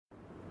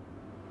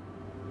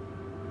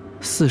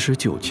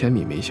49千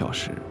米每小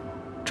时，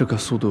这个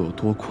速度有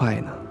多快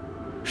呢？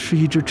是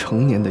一只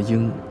成年的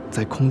鹰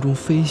在空中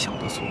飞翔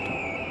的速度，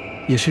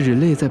也是人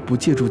类在不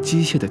借助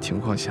机械的情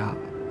况下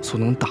所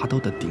能达到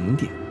的顶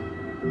点。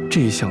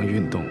这项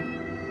运动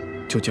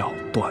就叫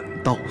短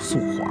道速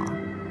滑，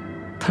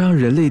它让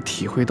人类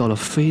体会到了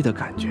飞的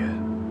感觉。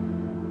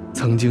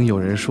曾经有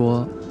人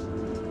说，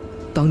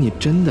当你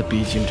真的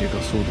逼近这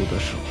个速度的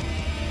时候，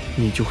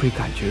你就会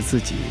感觉自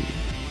己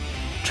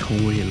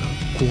成为了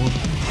光。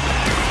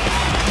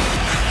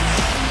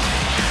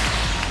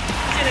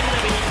现在正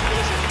在为您直播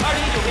的是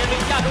2019年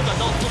亚洲短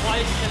道速滑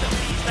越野的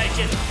比赛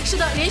现场。是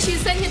的，连续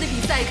3天的比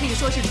赛可以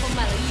说是充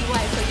满了意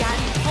外和压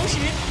力，同时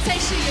赛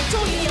事也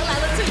终于迎来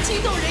了最激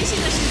动人心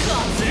的时刻。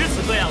此时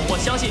此刻呀，我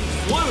相信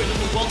所有人的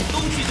目光都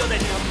聚焦在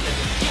这场比赛中，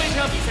因为这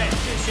场比赛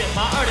是选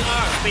拔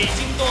2022北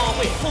京冬奥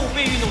会后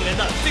备运动员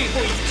的最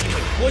后一次机会。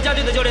国家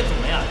队的教练组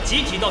们呀，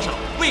集体到场，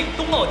为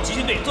冬奥集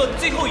训队做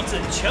最后一次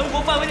全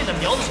国范围内的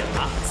苗子选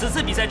拔。此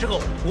次比赛之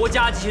后，国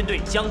家集训队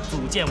将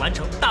组建完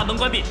成，大门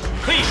关闭，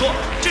可以说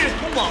这是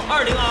通往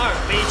2022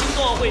北京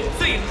冬奥会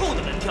最后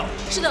的门票。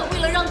是的，为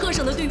了让各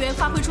省的队员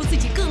发挥出自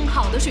己更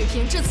好的水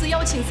平，这次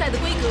邀请赛的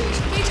规格也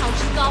是非常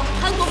之高。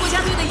韩国国家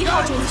队的1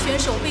号种子选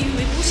手，被誉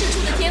为不世出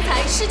的天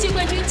才，世界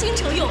冠军金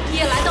承佑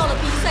也来到了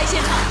比赛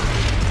现场。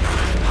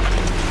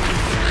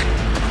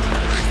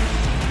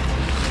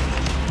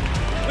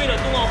为了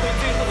冬奥会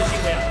最后的机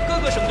会啊，各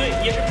个省队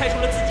也是派出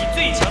了自己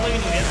最强的运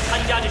动员参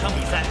加这场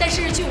比赛。但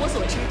是据我所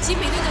知，吉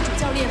北队的主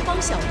教练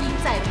方小艺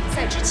在比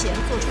赛之前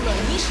做出了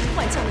临时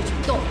换将的举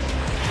动，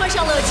换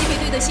上了吉北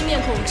队的新面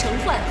孔程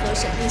焕和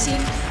沈冰心。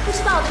不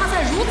知道他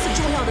在如此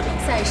重要的比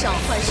赛上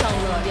换上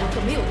了2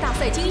个没有大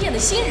赛经验的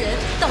新人，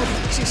到底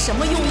是什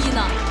么用意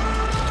呢？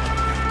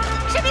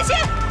沈冰心，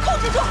控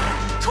制住，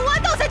冲完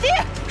倒赛第一。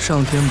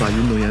上天把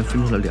运动员分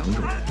成了2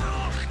种人，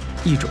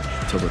一种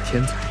叫做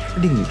天才，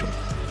另一种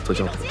则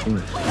叫普通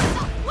人。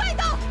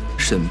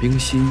沈冰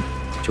心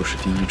就是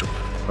第一种，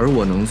而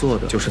我能做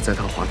的就是在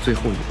他滑最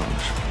后一棒的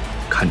时候，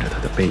看着他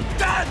的背影。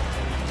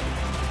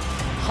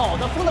好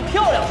的，封得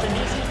漂亮，沈冰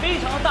心非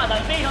常大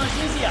胆，非常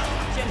心细啊！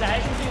现在还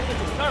剩最后的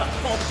9圈了，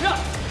保持啊！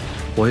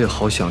我也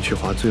好想去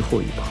滑最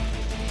后一棒，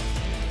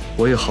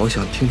我也好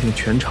想听听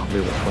全场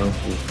为我欢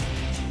呼。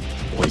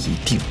我一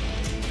定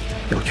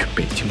要去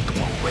北京冬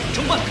奥会。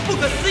程焕不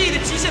可思议的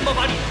极限爆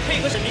发力，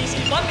配合沈冰心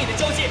完美的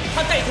交接，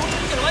他带头冲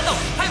进了弯道，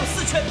还有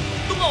4圈，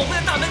冬奥会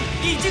的大门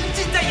已经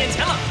近在眼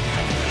前了。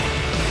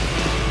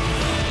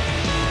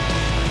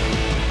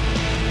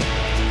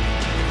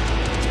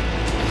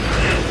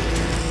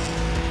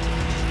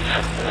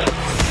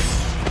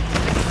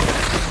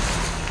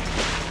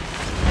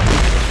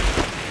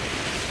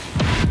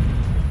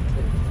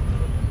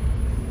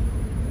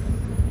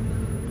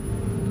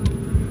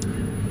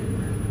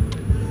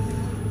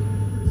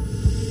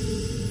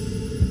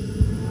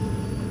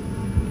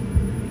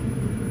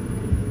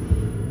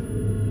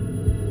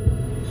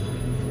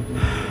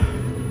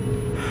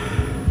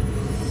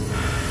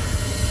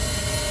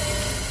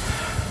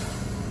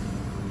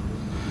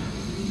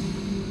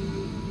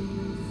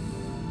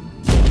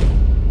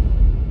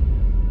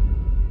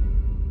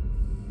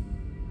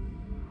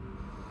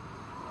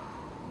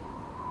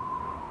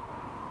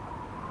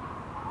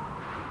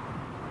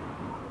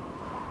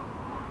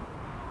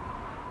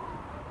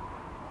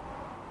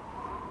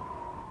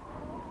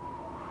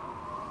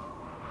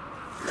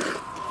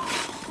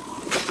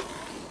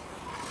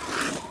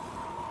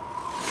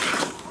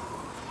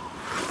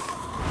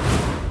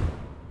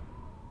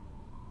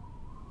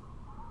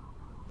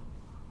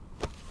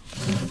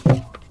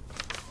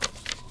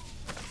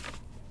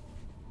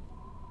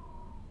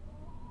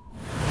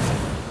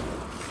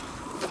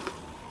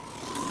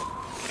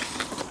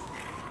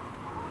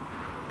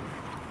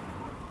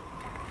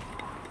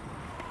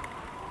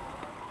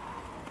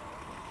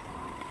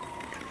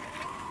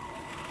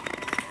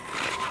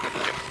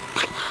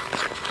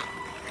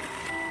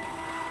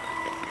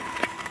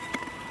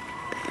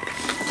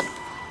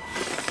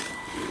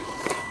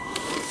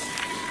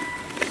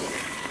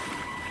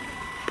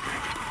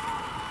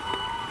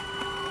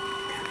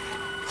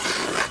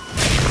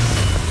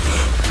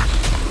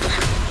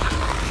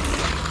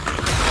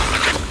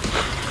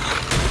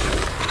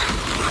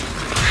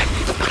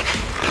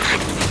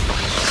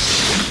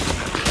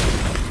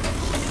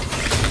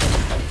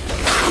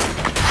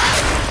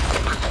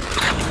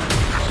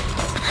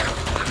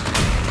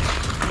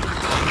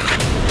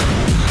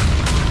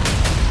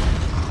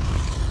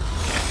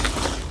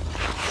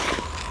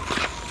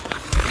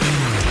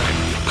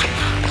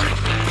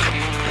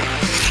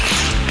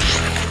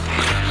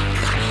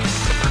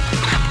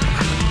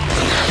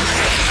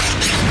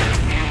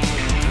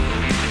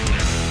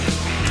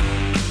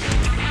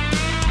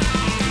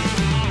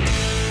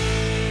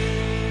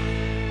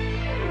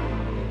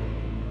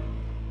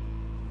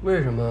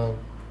为什么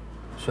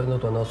选择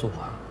短道速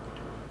滑？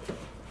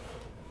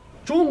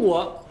中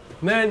国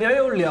每年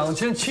有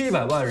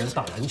2700万人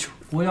打篮球，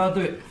国家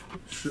队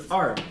是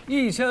2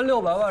亿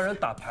；1600万人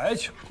打排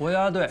球，国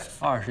家队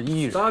21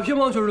亿人；打乒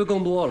乓球就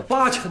更多了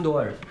，8000多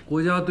万人，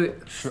国家队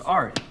是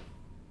2亿。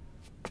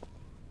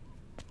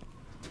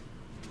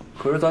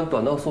可是咱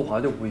短道速滑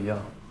就不一样，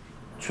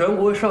全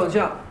国上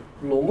下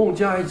拢共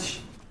加一起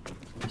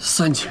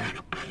3000人，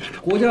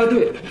国家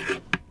队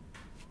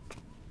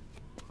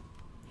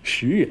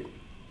10人。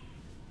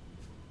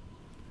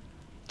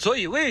所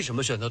以为什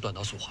么选择短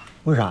道速滑？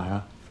为啥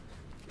呀？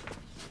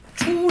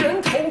出人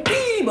头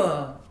地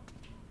嘛。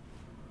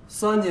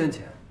3年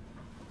前，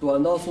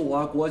短道速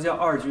滑国家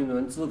2级运动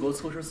员资格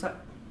测试赛，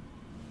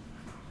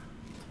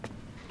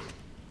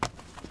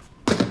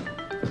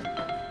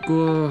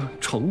哥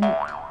成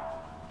了。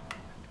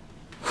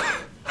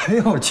哎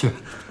呦我去！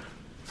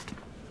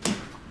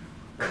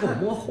给我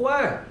摸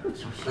坏了！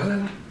来，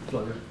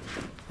老弟，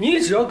你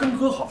只要跟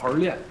哥好好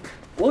练，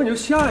我跟你说，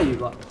下一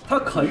个他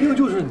肯定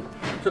就是你。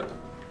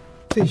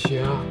这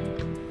鞋啊，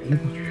哎呦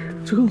我去，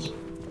这更好。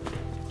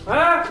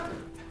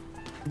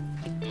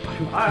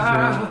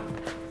哎，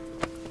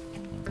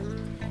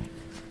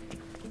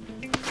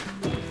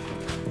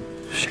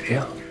谁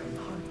呀？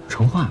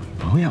程焕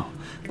朋友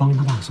帮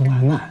他爸送外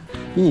卖，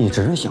一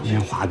直想学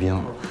滑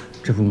冰，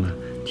这不嘛，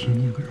天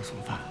天搁这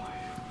送饭。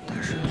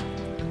但是，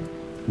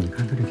你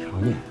看他这条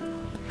件，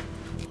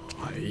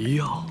哎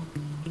呀，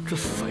这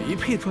谁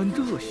配穿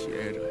这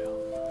鞋着呀？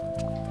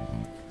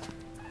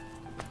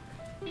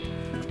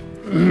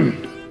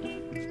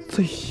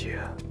这鞋，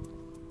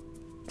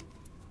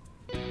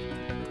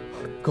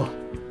哥，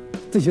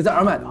这鞋在哪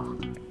儿买的？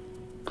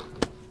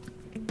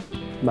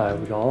买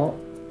不着。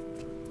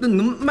那你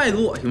能卖给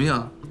我行不行？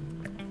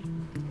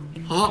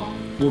好，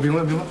我明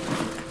白。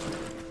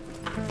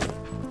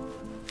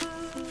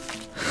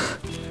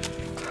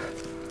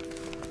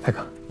海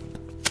哥，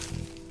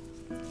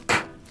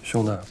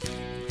兄弟，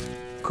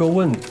哥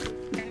问你，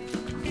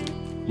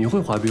你会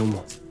滑冰吗？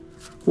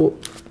我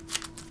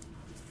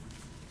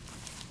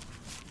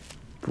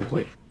不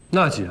会。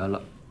那结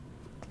了。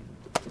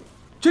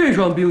这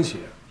双冰鞋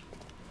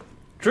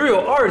只有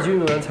2级运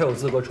动员才有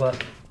资格穿。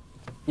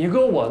你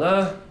哥我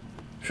呢，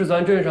是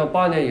咱镇上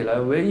8年以来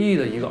唯一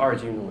的一个2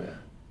级运动员。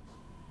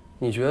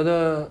你觉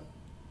得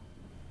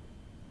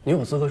你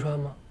有资格穿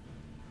吗？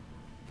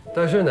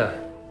但是呢，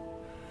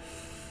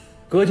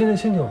哥今天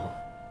心情好，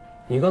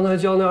你刚才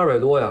交那200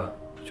多呀，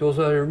就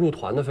算是入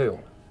团的费用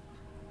了。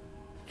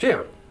这样，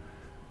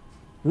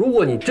如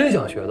果你真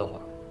想学的话，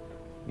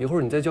一会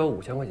儿你再交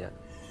5000块钱，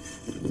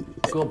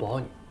哥保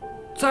你，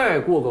再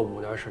过个5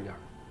年10年，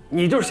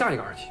你就是下一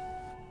个2级。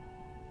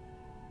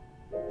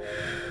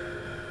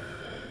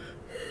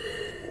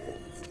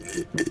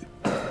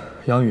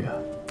杨宇，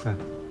哎，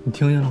你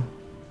听见了吗？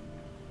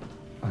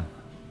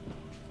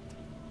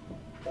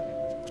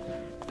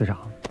队长，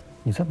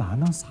你这把俺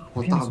当傻子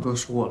我大哥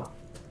说了，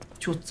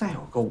就再有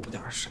个5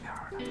年10年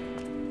的，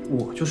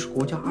我就是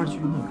国家2级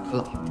运动员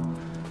了。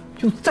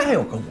就再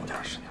有个5年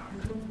10年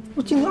的，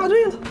我进大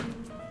队了。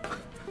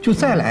就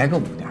再来个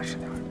5年10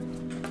年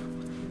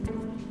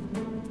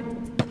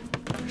的，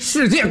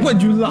世界冠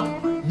军了！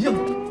哎呀，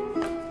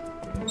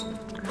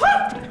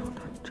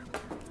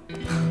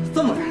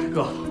这么来，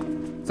哥，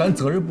咱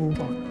择日不如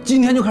撞日，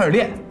今天就开始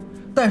练。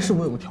但是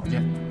我有个条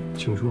件，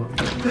请说。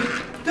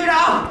队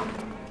长，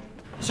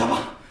小胖，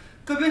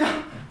跟队长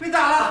被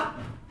打了。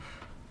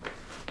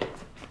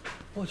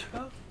我去，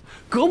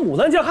搁牡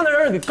丹江还能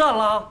让人给干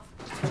了？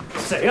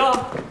谁呀？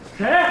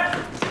谁？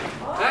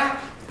哎。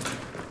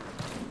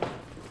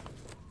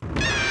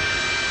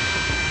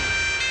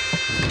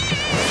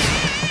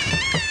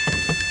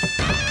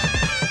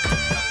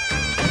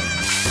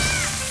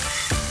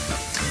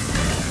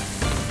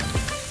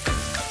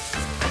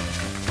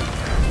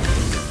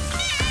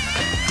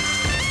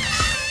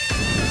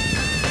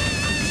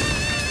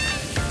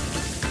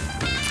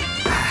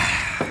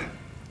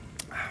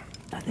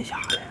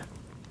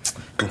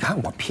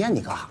我骗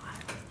你干啥呀？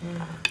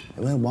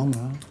因为王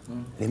蒙、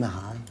李满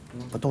涵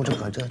不都是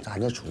搁咱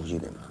这出去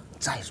的吗？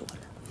再说了，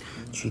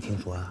据听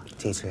说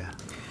这次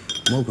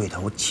魔鬼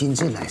头亲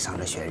自来上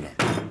这选人。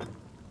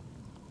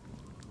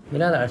你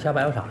俩在这瞎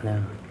白活啥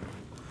呢？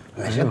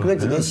没事，哥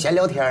几个闲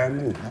聊天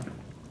嘛。你看，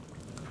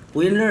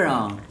不认字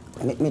啊？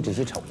没仔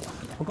细瞅啊。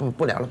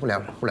不聊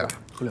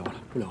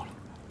了。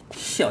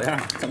小样，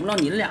怎么着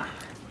你俩？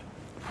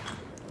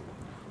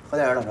喝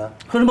点老陈。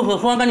喝什么喝？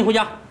喝完赶紧回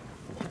家。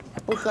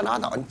不喝拉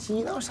倒，你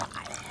激闹啥呀？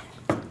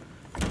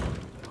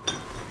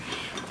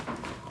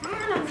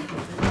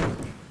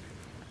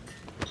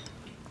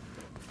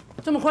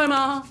这么快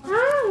吗？啊，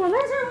我完事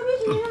儿我必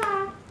须的。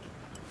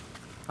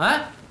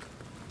哎，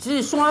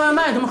这送完外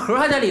卖怎么盒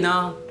还在里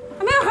呢？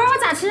没有盒我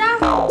咋吃啊？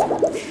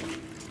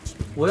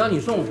我让你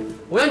送，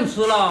我让你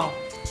吃了。啊，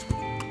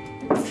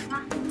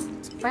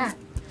不是，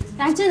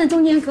咱镇子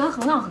中间隔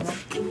横道河，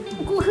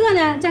顾客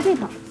呢在这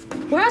头，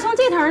我要从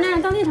这头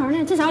呢到那头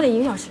呢，至少得1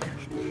个小时。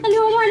那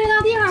溜达溜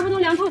到地方不都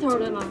凉透透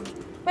的吗？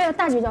为了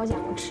大局着想，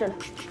我吃了。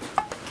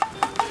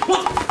哇！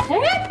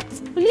哎，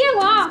我练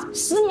过啊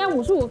，10年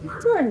武术，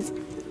克你。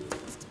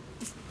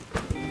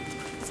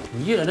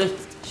你就在这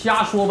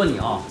瞎说吧你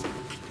啊！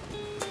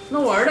那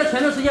我儿子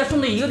前段时间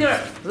送的一个地儿，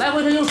来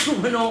回才用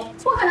15分钟。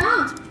不可能，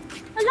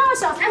那绕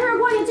小裁缝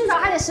过去至少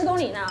还得10公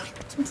里呢，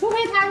除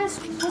非他是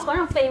从河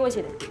上飞过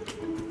去的。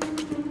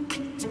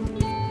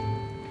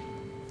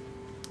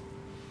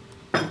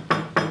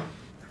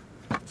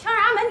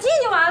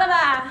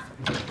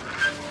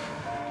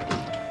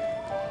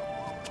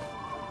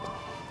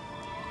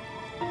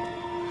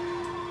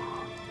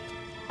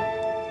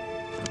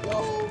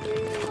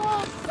啊！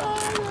杀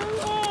人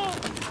了！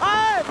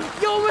哎，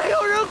有没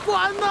有人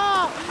管呢？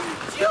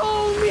救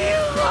命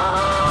啊！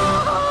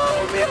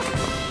救命！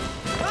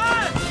哎，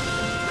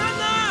站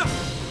那儿！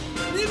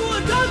你给我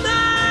站那儿！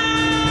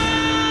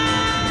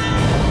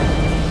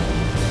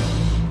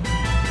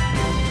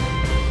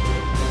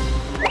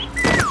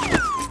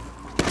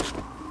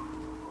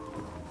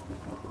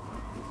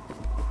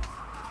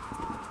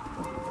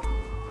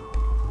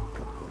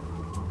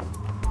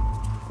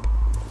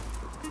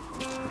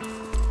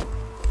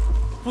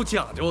不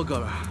讲究啊，哥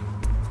们儿，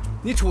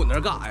你杵那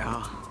儿干啥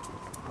呀？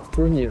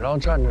不是你让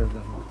站这儿的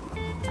吗？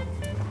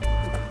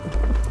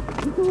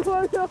我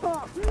呀，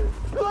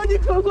哥，你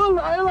可算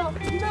来了！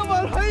再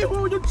晚来一会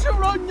儿，我就吃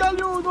不着你家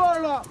溜肉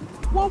段了。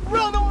我不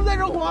让他们在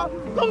这滑，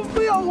他们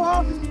非要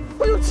滑，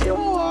他就欺负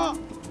我。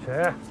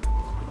谁？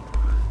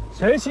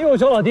谁欺负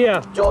小老弟？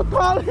就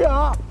他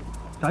俩。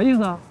啥意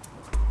思啊？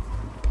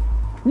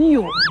你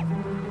有？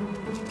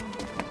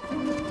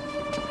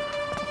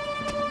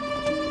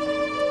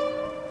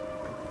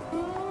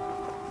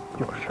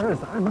有事儿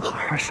咱能好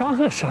好商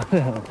量商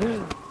量。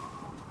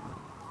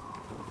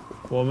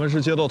我们是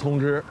接到通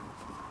知，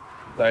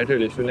来这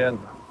里训练的。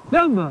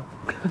练吧，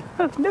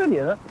练你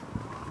的。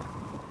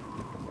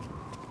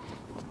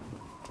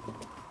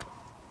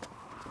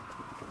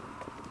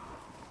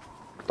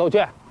道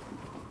歉。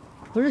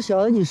不是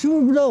小子，你是不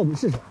是不知道我们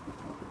是谁？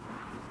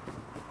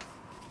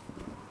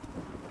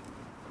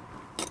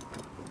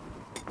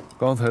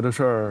刚才的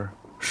事儿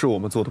是我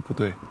们做的不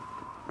对，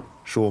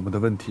是我们的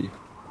问题，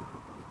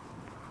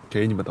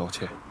给你们道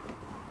歉。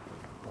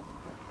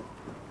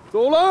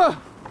走了，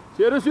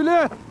接着训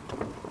练。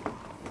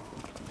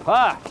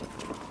哎，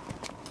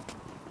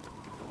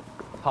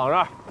躺这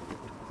儿，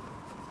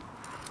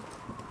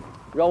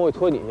让我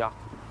拖你一下。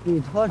你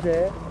拖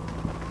谁？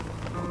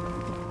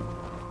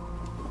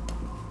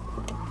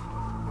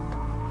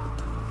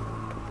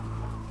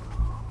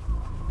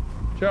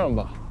这样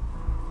吧，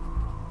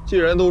既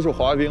然都是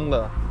滑冰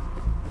的，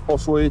好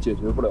说也解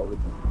决不了问题。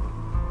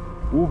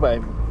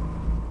500米，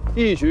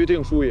一局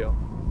定输赢。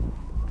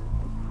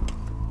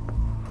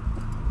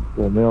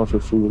我们要是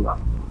输了，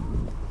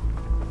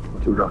我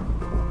就让你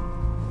过；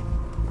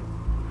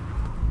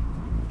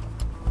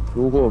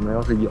如果我们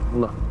要是赢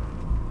了，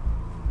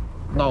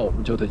那我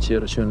们就得接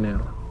着训练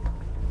了。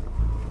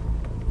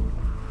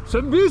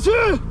沈冰心，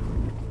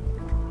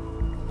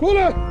过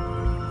来！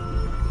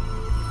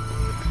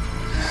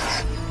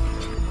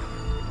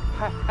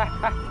哥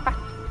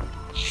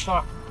们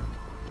儿，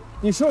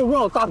你是不是不知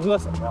道我大哥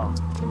什么样？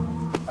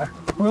哎，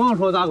不用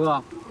说大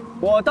哥，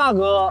我大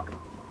哥，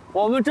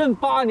我们镇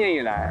8年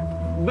以来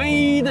唯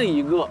一的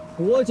一个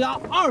国家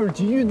2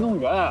级运动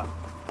员。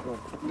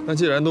那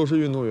既然都是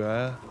运动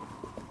员，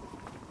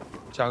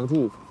加个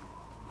注吧，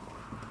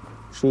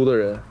输的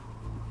人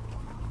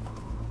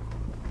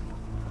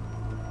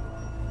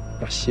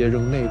把鞋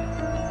扔那里。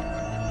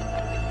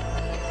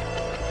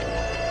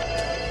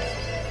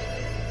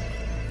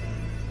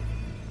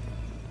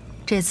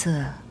这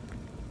次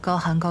高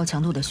寒高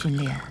强度的训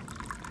练，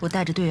我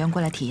带着队员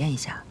过来体验一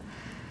下，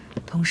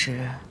同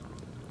时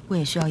我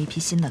也需要一批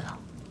新的了。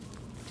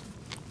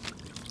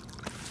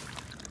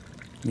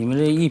你们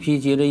这一批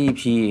接着一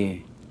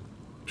批，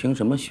凭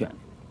什么选？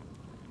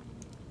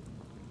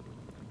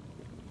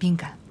冰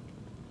感。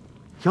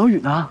姚宇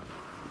呢？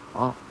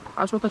啊，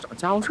他说他找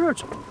家伙事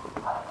去了。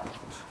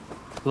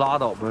拉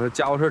倒吧，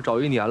家伙事找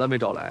1年了没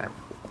找来。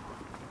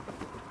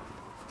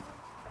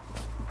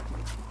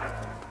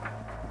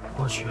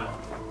我去，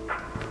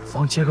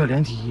防杰克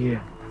连第一，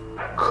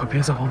可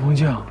别在防风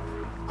镜，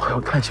还有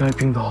探险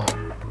冰刀，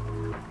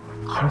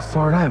还是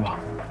富二代吧？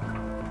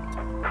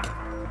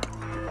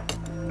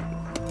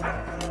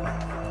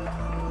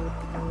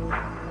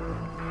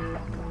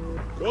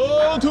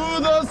 Go to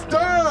the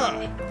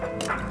start.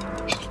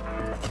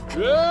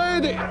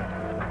 Ready.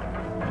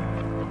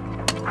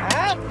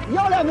 哎，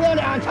要脸不要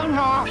脸，长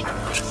场！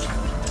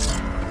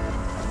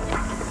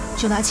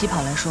就拿起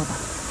跑来说吧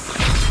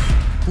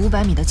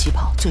，500米的起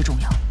跑最重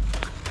要。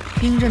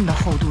冰刃的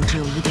厚度只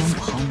有1.5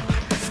毫米，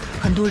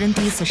很多人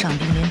第一次上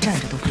冰连站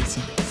着都费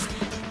劲。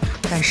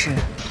但是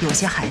有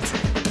些孩子，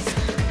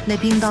那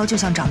冰刀就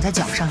像长在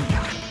脚上一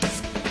样，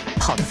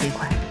跑得飞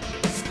快。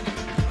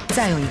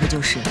再有一个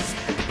就是。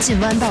 进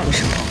弯道的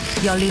时候，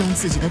要利用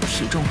自己的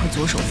体重和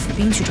左手扶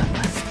冰去转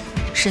弯，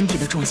身体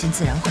的重心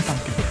自然会放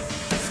低。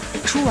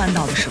出弯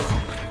道的时候，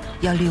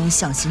要利用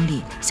向心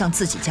力向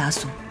自己加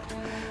速。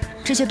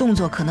这些动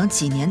作可能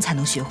几年才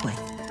能学会，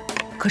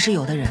可是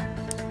有的人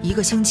1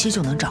个星期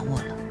就能掌握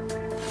了。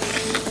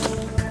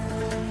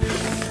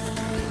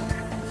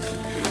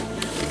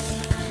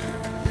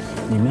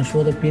你们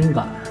说的冰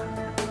感，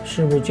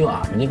是不是就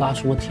俺们这嘎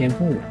说天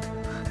赋啊？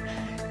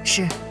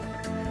是，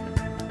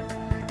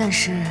但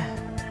是。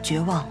 绝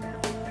望，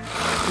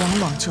往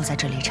往就在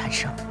这里产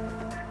生。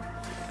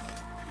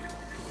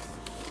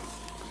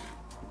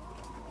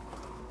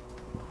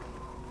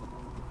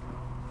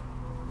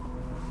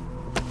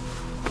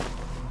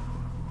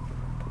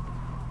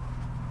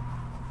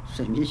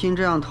沈明星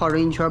这样套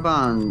人1圈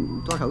半，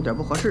多少有点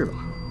不合适吧？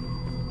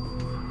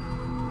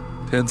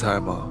天才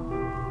嘛，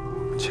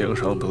情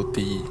商都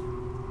低。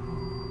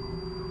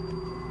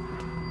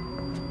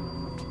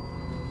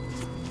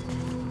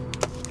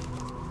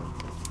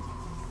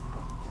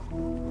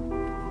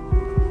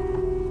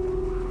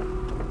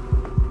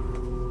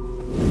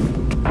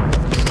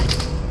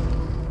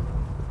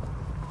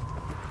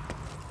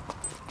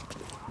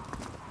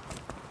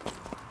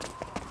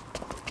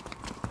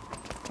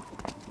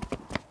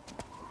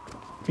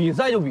比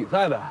赛就比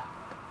赛呗，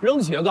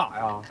扔鞋干啥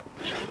呀？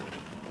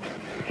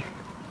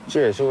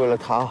这也是为了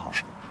他好。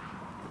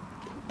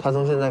他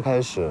从现在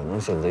开始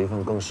能选择一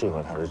份更适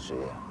合他的职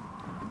业。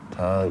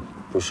他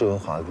不适合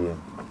滑冰。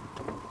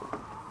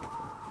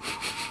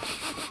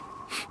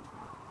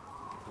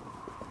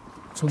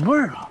什么味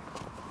儿啊？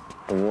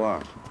什么味儿？啊，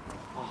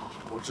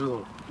我知道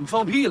了，你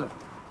放屁了。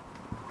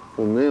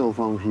我没有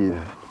放屁。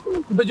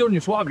那就是你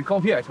说话比放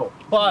屁还臭。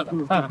妈的！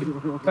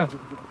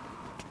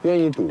愿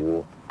意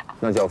赌。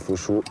那叫服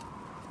输，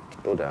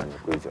都得按照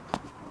规则。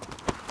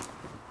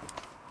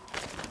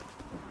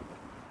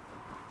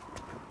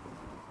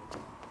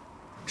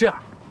这样，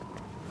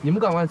你们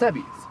赶快再比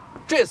一次。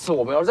这次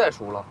我们要是再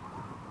输了，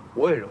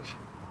我也扔鞋。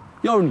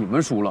要是你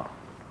们输了，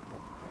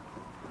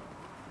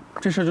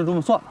这事就这么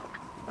算了。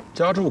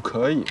加注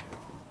可以，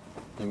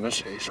你们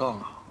谁上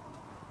啊？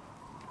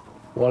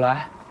我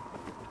来。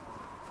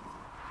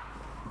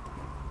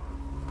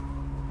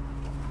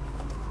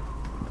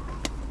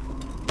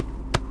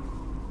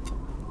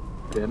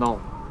别闹了！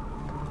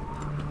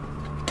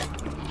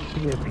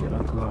别比了，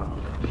哥，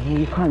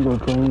你一看就是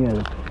专业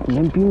的，你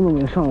连冰都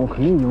没上，我肯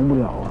定赢不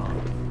了啊！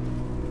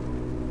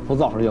我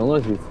早上赢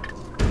了几次。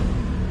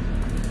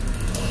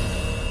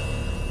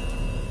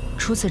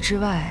除此之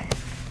外，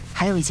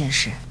还有一件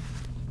事，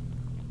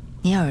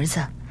您儿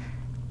子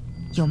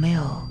有没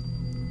有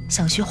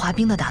想学滑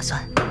冰的打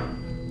算？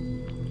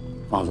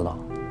方指导，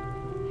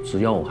只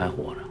要我还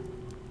活着，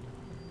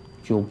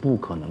就不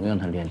可能让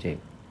他练这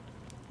个。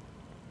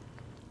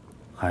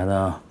孩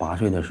子8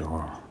岁的时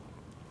候，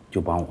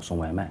就帮我送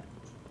外卖，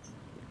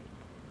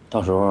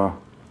到时候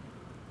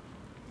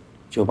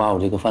就把我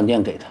这个饭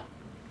店给他，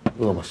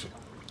饿不死，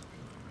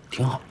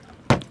挺好。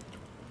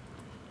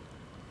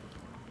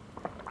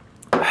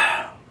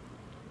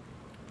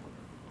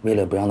为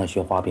了不让他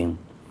学滑冰，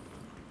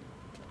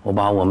我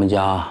把我们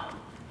家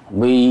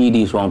唯一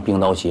的一双冰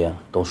刀鞋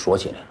都锁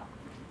起来了。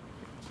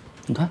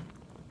你看。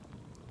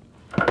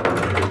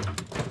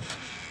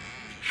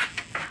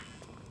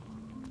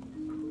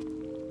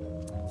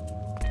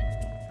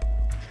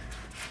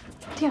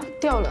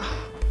掉了，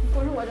不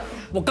是我整的。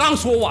我刚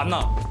说完呢。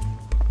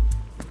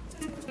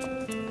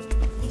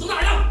你走哪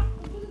儿呀？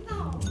不知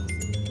道。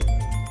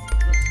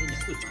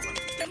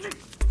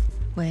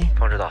喂，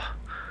方指导，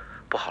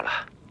不好了。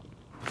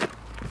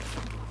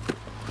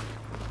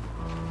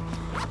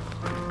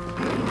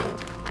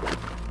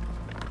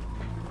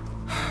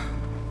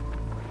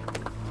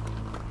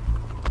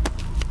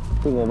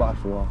不跟我爸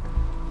说，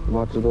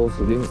我爸知道我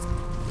死定了。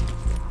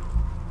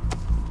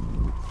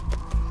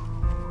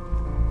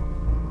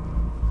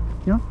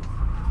呀，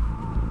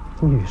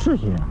女士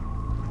鞋。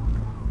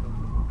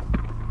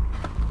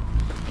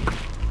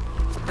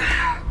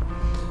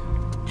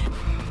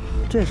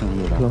这生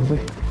意的浪费。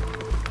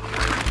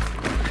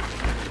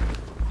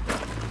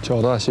脚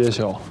大鞋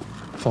小，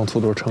放土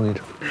堆称一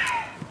称。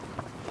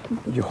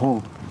以后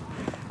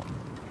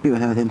别给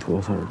他添土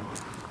事儿了。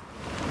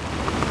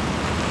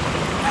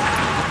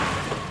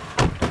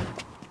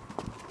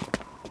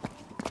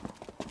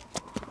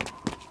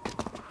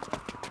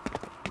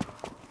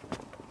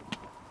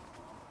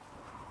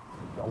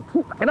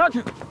给他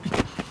去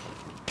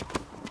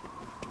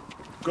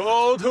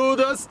Go to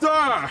the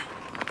star。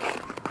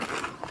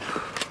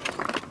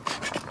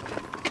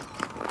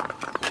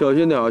小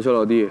心点啊，小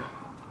老弟，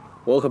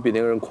我可比那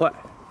个人快。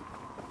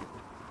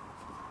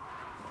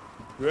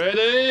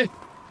Ready。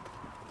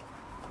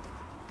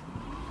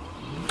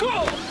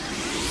Go。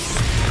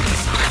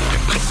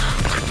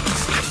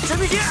陈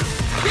碧杰，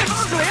别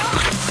放水啊！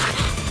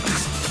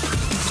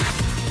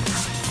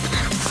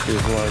这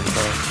副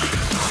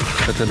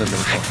23，他真的能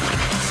跑。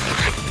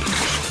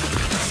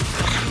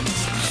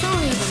少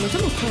爷怎么这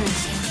么快？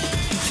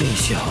这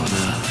小子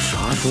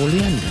啥时候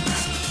练的呢？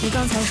你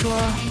刚才说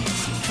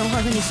程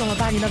焕给你送了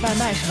8年的外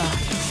卖是吧？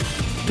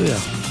对呀。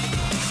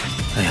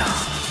哎呀，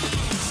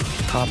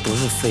他不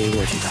是飞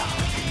过去的，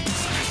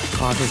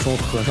他是从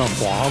河上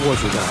滑过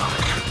去的。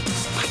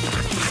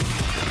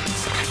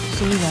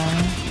虽然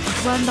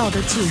弯道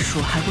的技术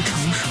还不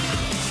成熟，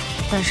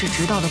但是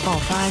直道的爆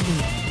发力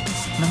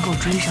能够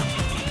追上你，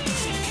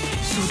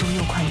速度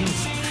又快又稳。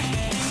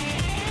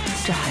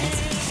这孩子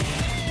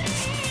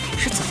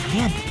是怎么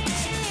练的？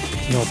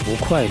要不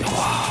快的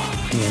话，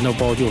粘到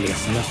包就凉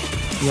了；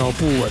要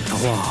不稳的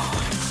话，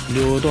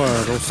溜段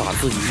都洒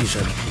自己一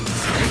身。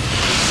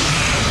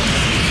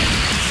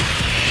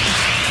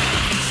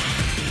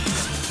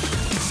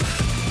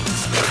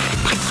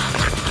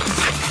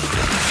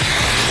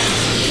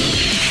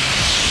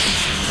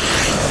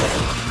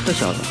这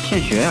小子欠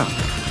学呀！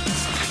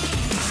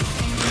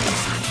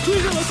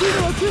追上了，追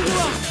上了，追上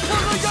了！大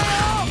哥加油！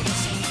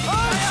哎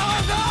呀，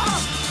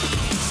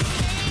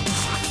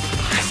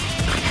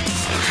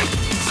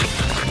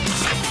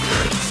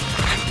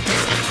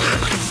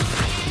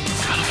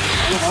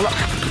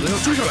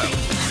追上来了！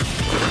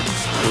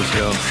不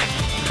行，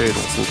这种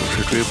速度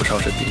是追不上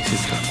沈冰心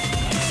的。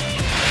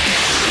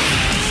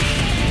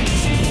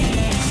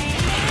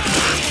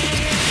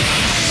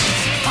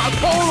打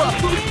超了！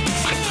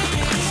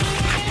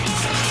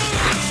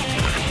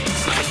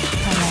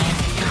看来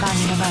这8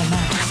年的外卖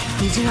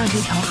已经让这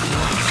条河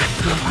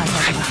融化在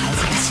这个孩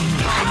子的心里。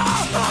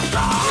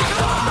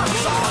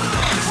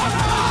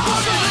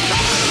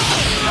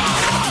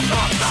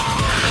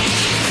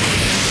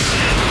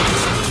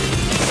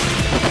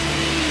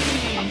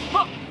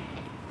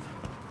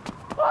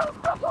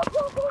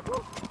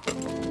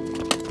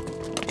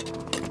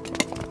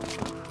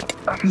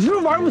你是不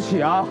是玩不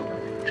起啊？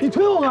你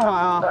推我干啥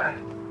呀？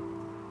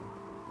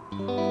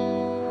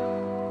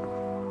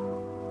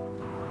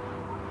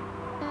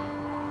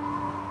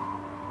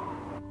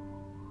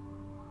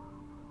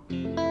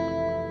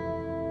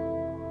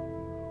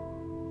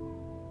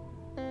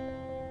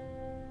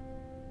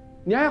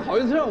你还好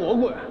意思让我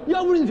滚？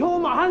要不你推我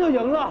马上就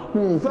赢了。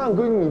你犯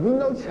规，你不应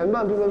当前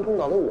半部分碰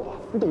倒了我，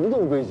你懂不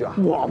懂规矩啊？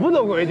我不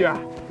懂规矩，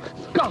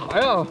干啥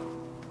呀？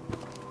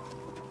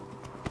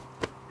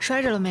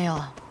摔着了没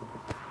有？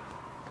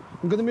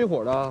你跟他们一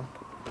伙的？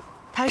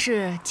他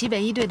是极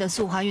北1队的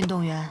速滑运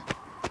动员，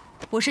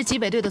我是极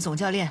北队的总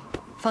教练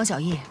方小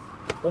艺。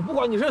我不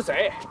管你是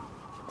谁，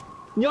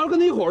你要是跟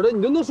他一伙的，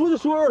你就能说就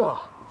说了。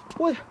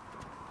我，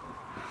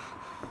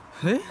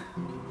哎，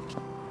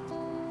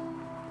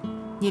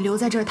你留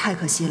在这儿太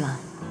可惜了，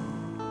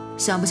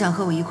想不想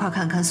和我一块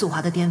看看速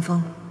滑的巅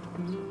峰？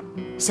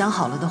想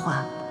好了的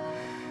话，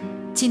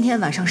今天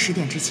晚上10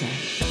点之前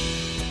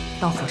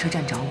到火车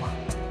站找我。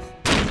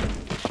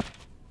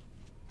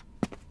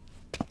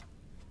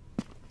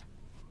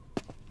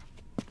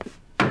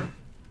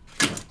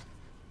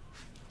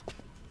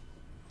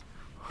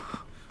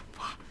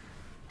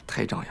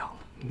太张扬了，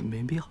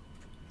没必要。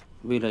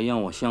为了让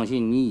我相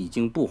信你已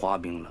经不滑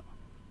冰了，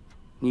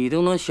你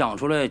都能想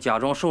出来假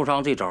装受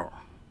伤这招，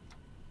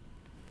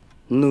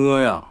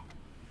呢呀？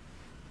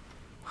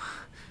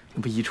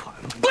那不遗传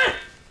吗？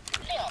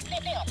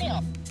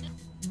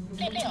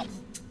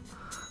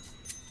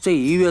这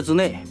1个月之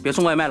内别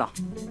送外卖了，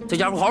在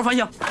家给我好好反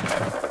省。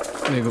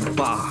那个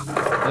爸，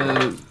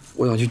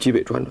我想去极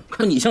北转转。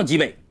看你像极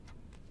北。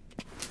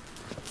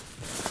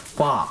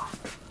爸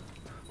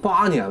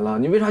，8年了，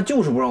你为啥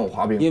就是不让我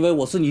滑冰？因为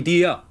我是你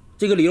爹呀，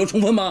这个理由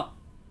充分吗？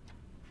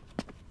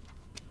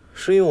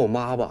是因为我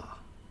妈吧？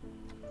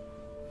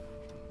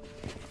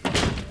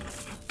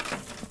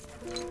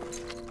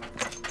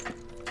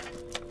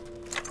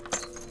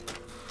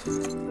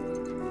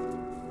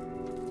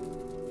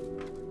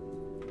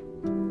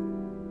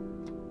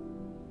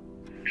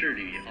致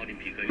力于奥林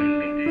匹克运动的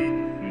因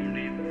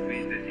为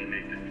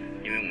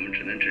我们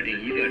只能指定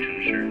1个城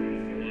市，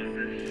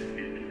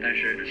但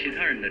是其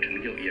他人的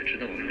成就也值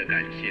得我们的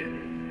感谢。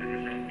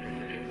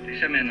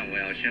下面呢，我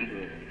要宣布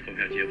投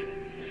票结果。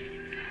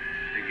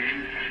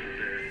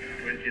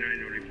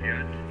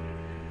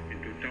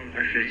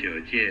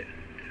29届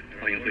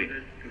奥运会。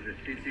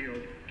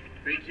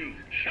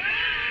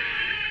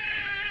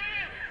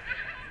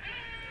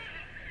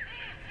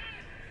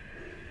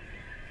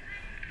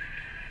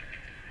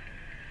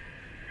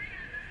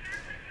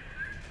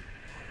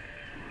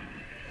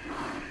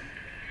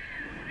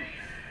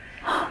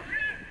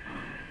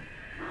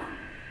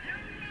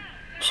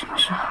什么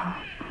时候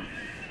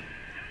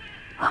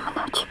我们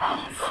能举办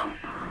一次冬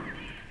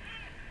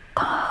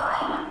奥会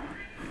啊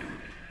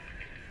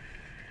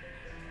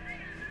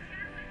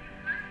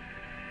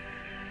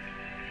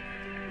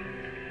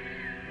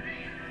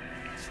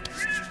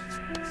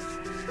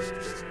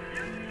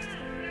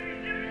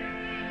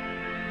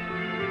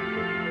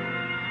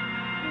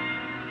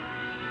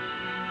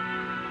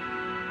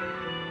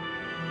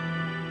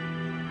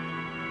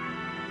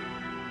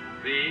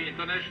？The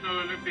International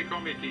Olympic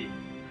Committee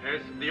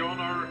has the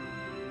honor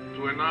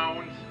to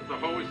announce the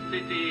host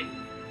city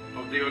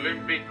of the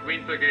Olympic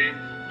Winter Games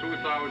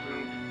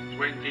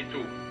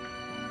 2022.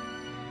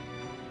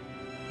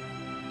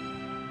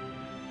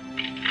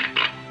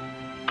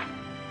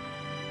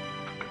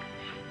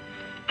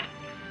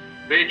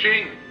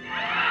 Beijing.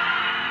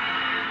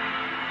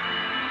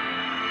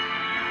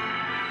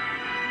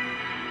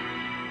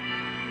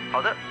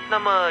 好的，那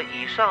么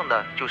以上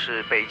呢就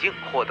是北京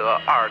获得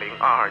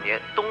2022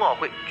年冬奥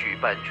会举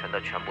办权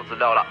的全部资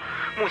料了。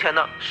目前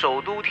呢，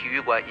首都体育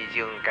馆已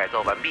经改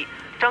造完毕，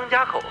张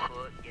家口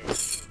和延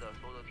庆的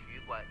所有的体育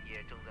馆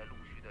也正在陆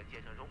续的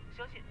建设中。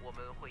相信我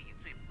们会以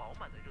最饱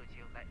满的热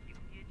情来迎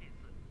接这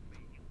次北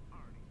京2022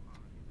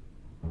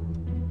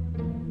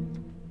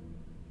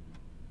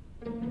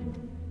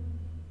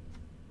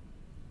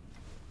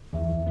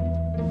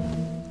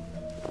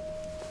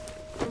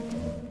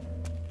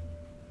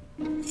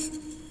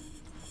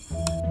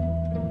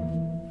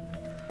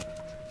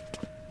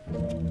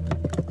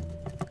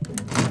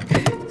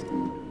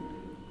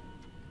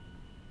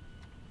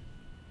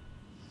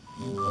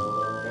年。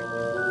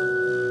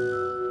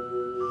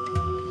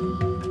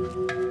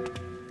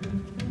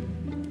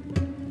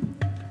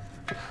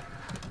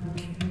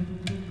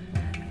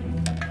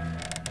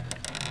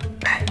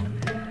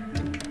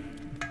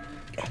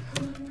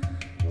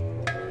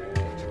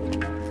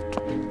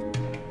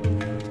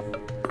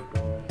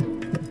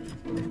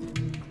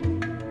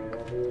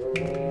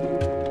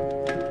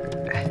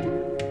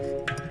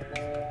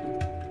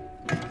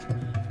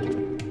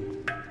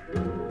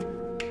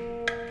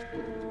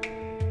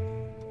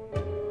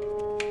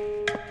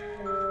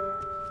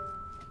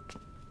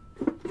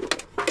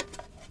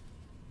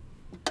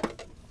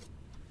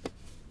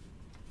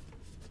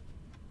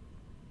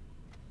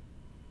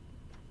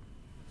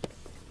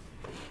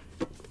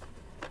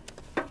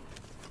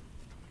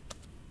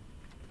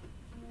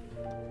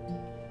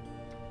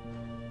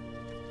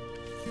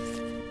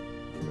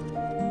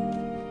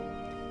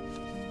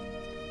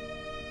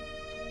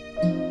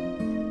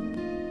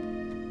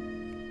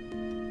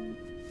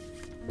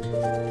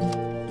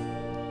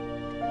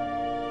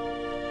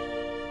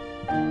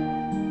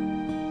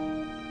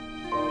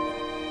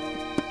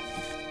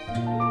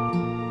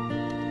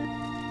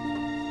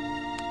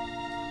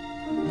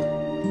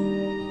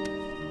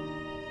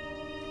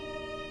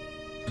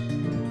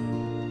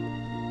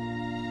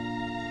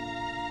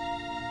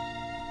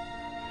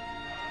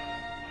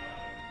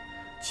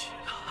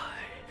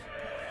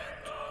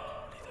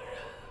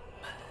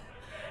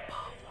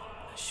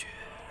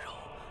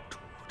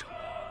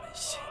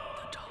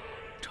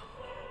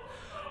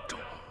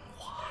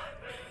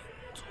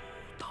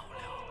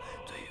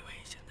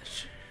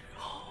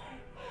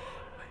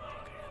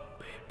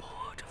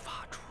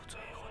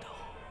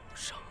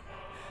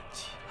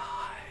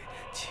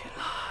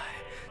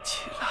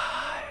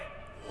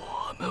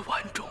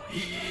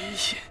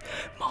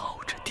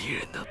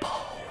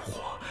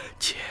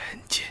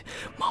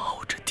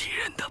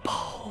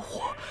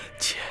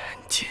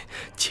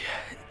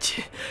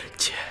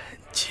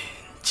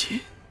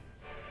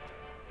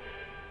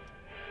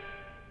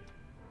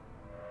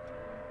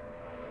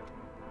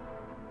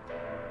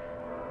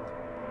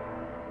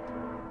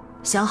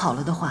想好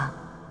了的话，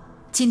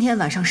今天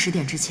晚上10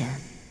点之前，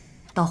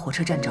到火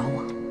车站找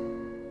我。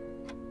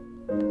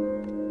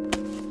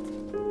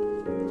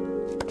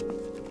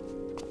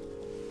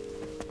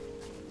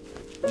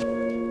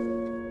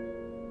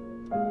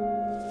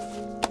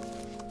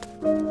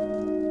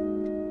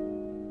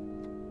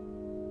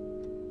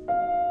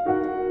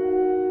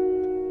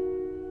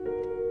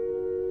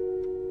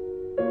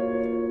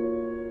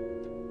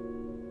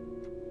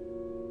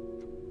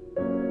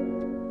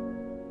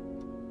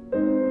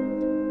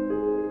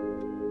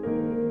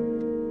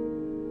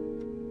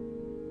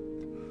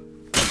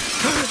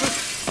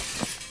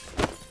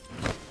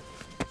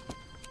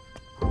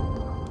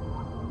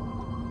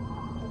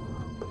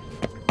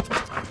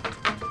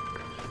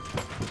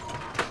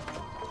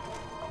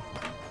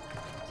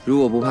如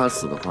果不怕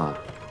死的话，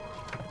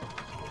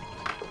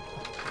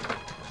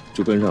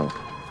就跟上了。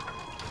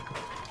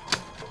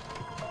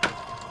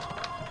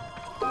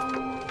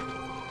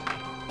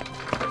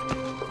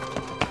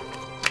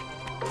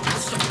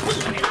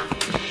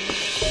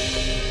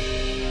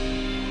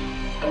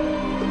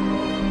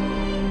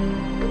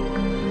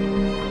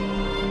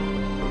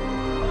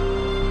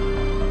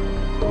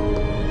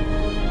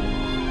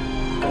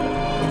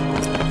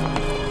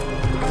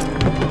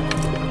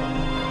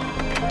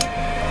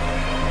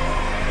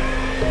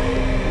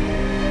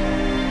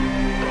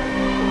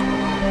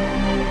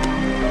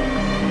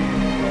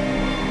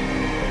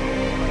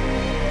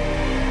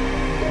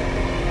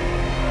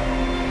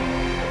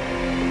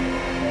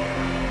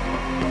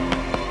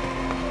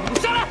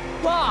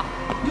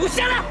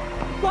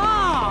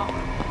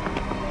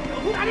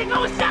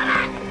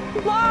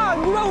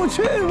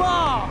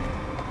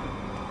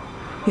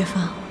岳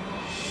芳，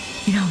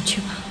你让我去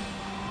吧。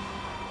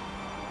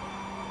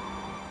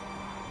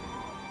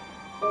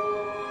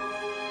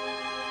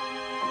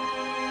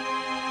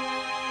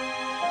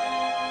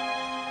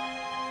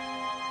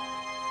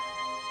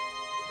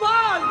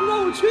爸，你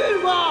让我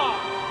去吧。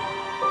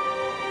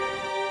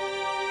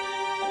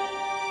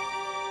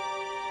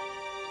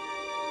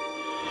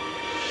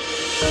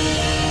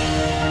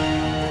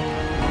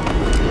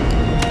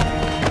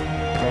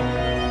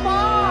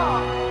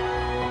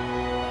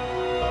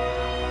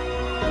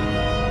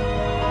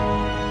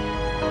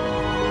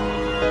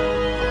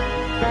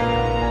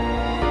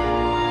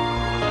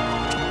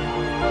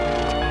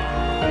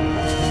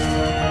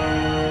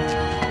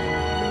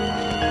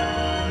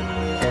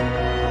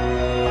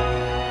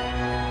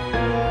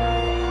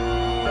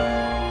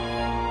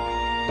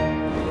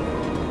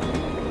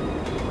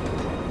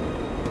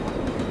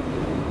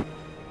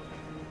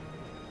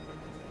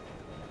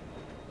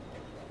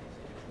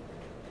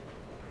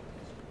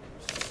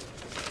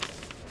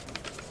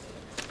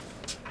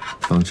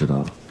方知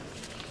道，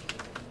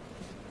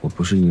我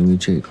不是因为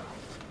这个。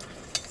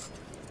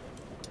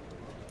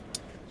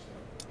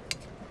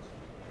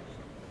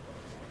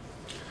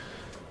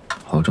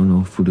郝章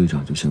章副队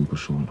长就先不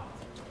说了，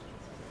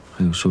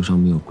还有受伤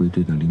没有归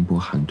队的林柏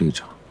涵队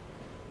长。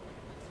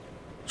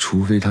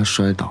除非他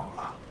摔倒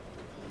了，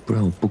不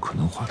然我不可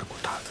能划得过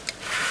他的。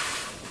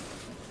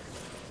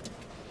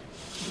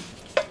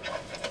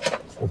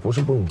我不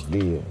是不努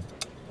力，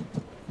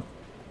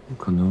我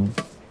可能。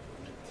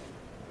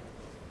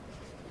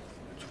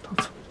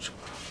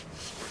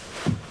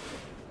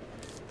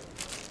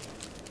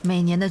 每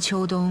年的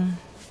秋冬，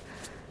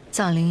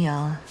藏羚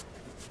羊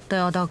都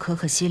要到可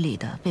可西里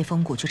的背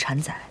风谷去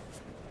产崽，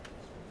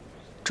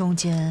中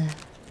间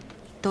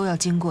都要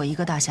经过一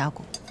个大峡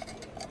谷，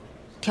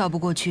跳不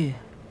过去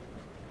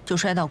就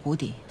摔到谷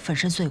底，粉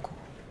身碎骨。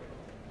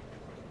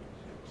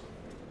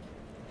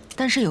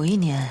但是有一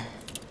年，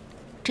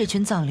这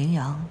群藏羚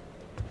羊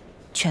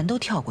全都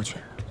跳过去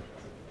了，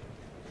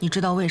你知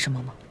道为什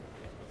么吗？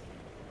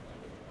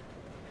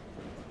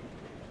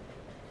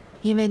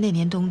因为那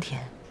年冬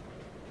天。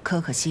 可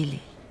可西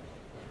里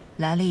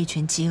来了一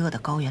群饥饿的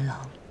高原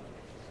狼。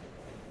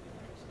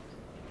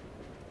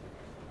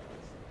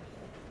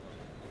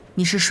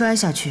你是摔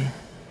下去，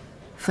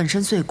粉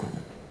身碎骨，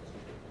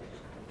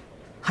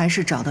还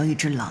是找到一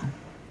只狼，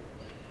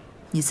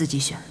你自己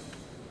选。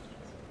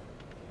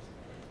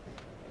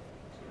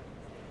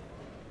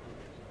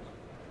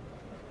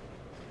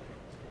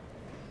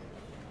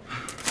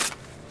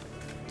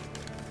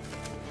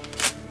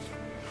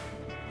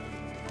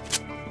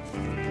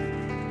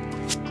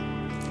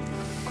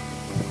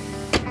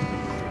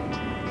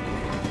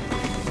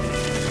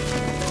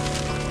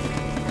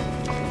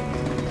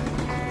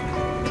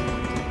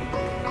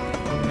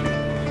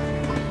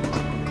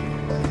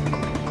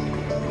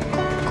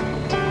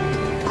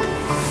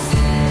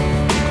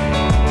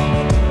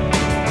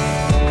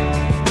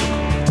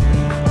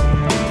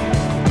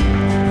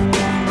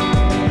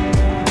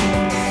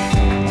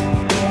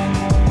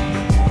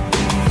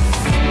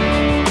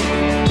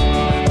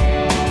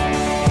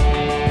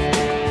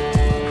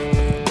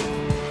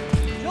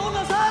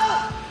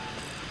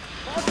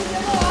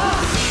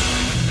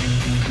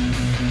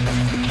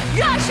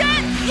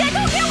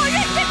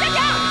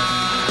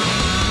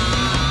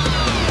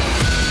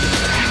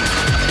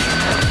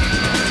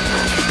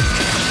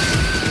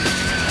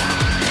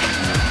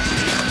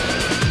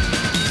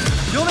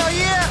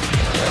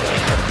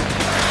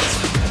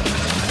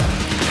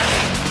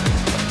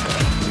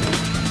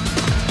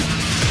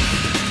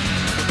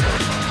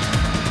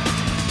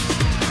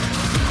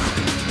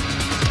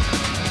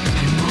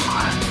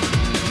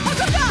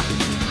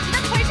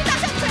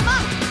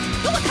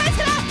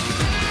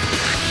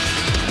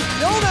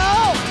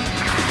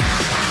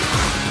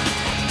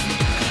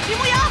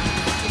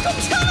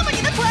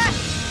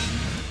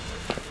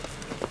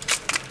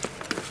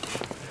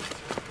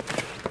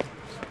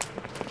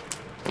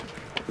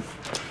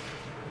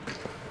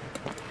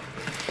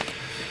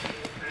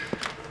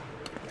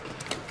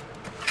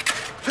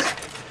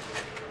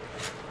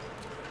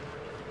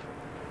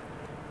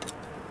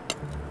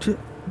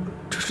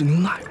这是牛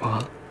奶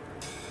吗？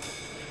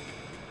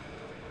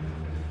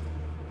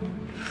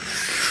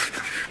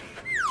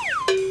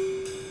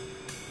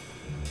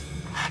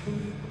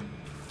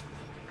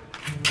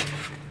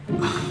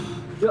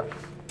呀，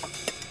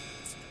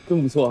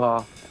真不错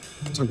哈，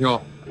小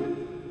飘。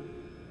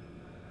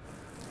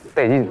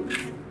得劲。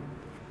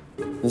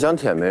你想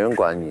舔没人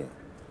管你，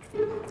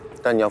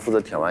但你要负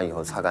责舔完以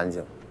后擦干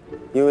净，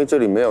因为这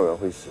里没有人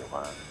会喜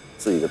欢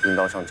自己的冰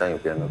刀上沾有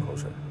别人的口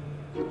水。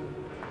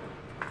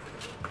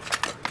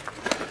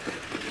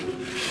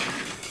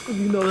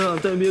 冰刀上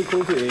沾别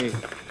口水，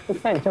我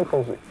看你像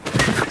口水。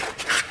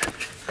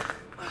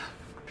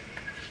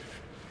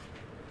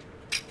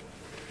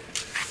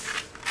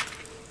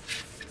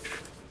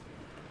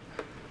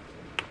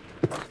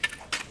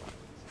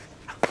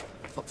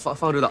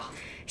方指导，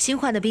新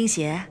换的冰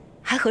鞋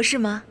还合适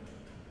吗？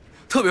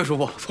特别舒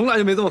服，从来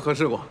就没这么合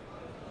适过。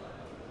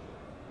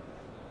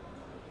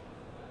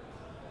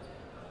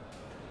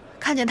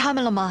看见他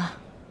们了吗？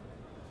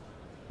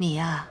你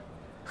呀，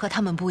和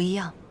他们不一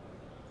样。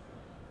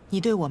 你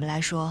对我们来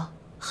说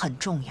很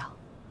重要。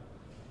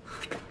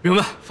明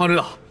白，方指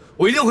导，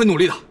我一定会努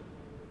力的。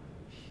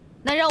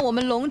那让我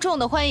们隆重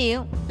的欢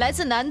迎来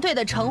自男队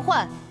的程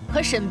焕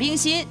和沈冰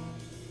心，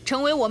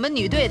成为我们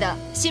女队的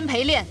新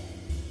陪练，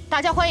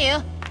大家欢迎。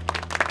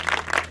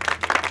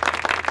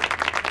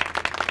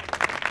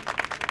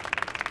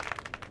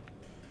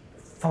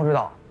方指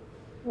导，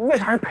为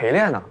啥是陪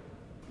练呢？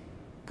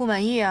不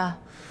满意啊？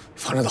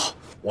方指导，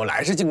我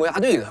来是进国家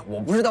队的，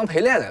我不是当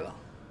陪练来了。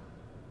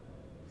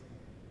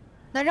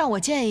 那让我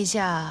见一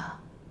下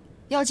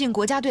要进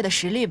国家队的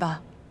实力吧。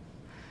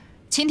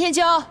秦天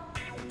骄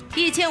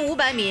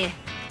，1500米，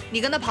你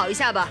跟他跑一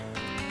下吧。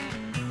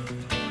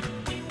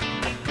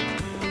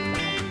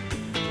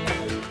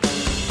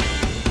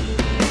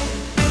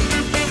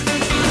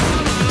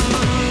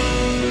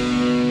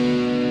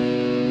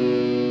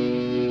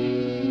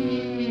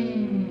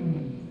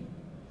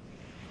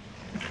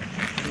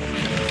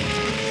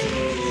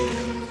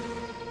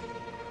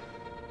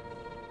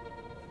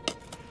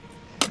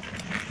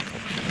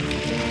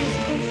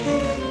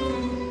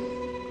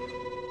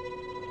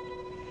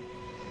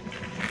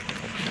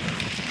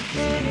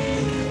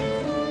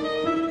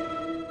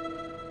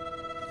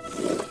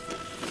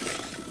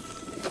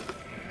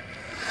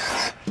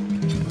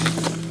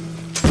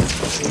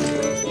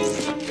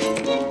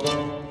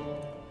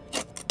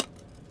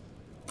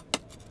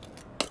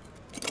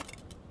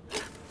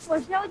我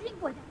是要进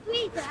国家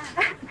队的。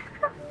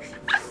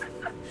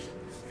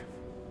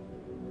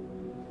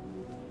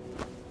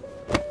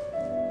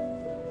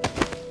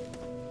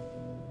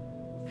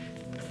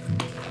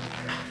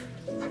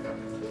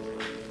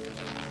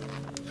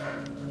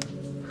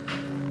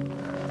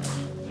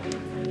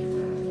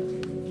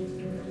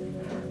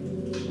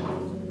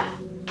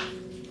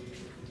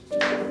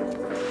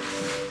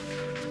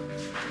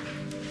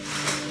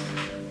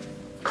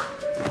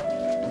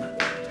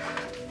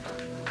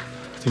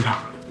金票。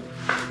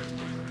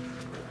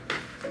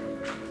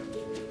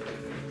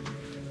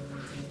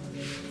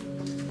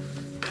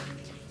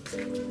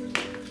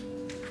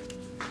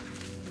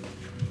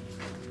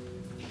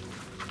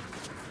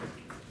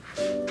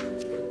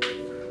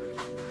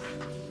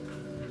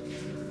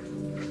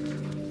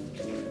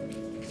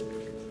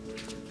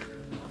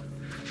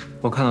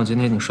 我看到今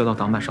天你射到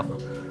挡板上了，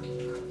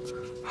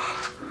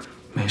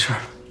没事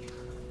儿，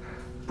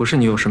不是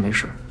你有事没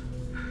事，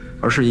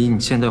而是以你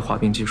现在滑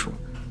冰技术，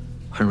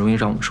很容易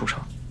让我们受伤。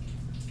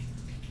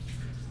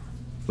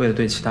为了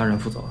对其他人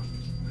负责，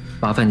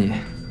麻烦你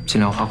尽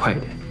量滑快一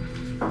点。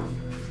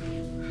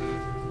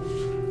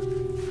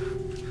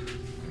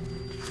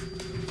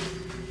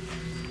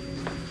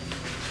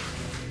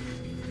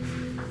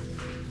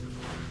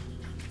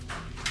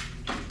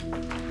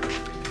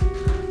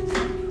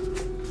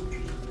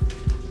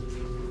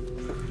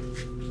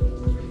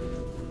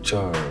这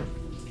儿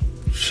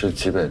是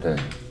极北队，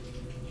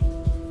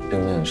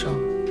冰面上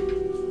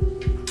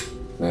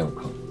没有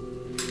坑。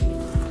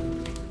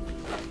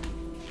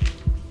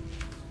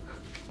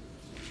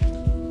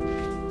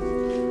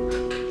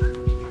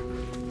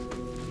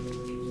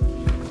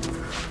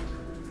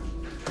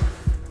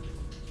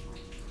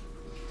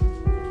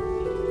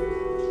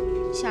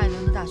下一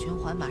轮的大循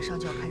环马上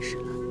就要开始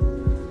了，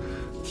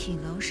体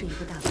能是一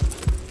个大问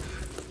题，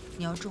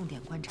你要重点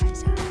观察一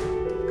下，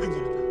看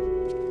见了吗？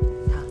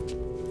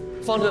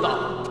方指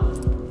导，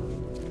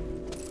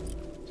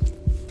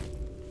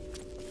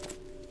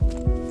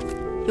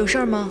有事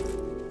儿吗？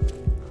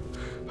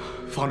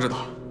方指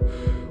导，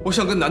我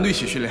想跟男队一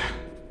起训练。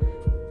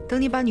等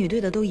你把女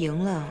队的都赢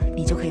了，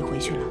你就可以回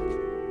去了。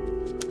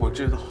我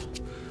知道，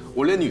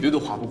我连女队都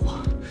滑不过，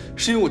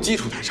是因为我基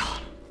础太差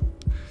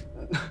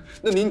了。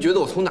那您觉得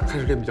我从哪开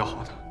始练比较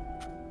好呢？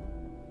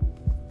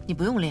你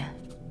不用练，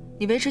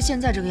你维持现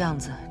在这个样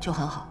子就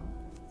很好。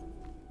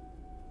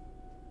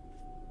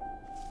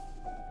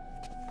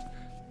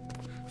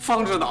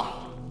方指导，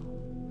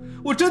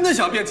我真的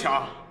想变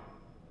强。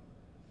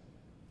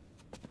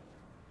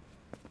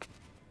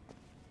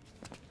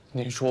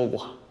您说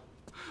过，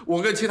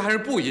我跟其他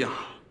人不一样。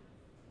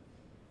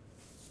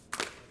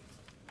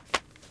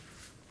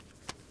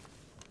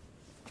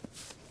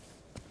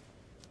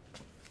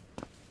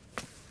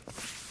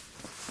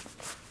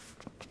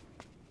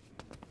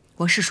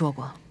我是说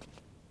过，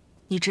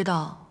你知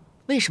道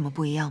为什么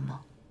不一样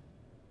吗？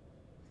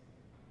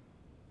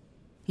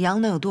羊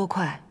能有多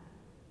快？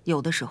有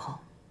的时候，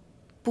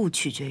不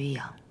取决于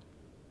羊，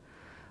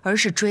而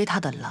是追它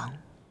的狼。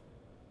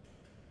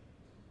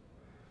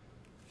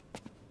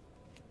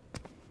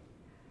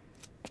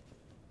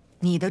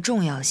你的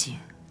重要性，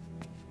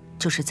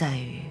就是在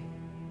于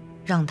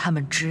让他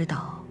们知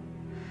道，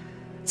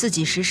自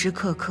己时时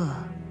刻刻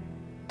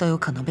都有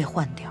可能被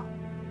换掉，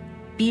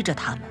逼着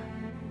他们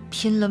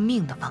拼了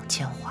命的往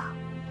前滑，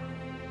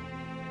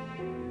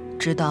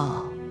直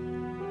到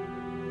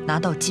拿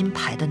到金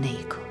牌的那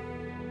一刻。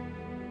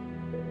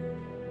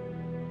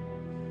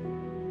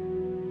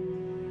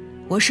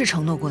我是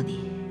承诺过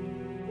你，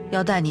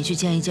要带你去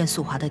见一见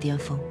速滑的巅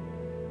峰，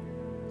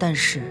但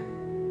是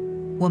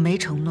我没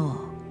承诺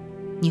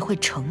你会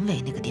成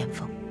为那个巅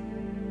峰。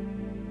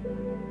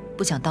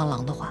不想当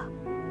狼的话，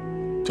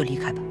就离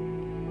开吧。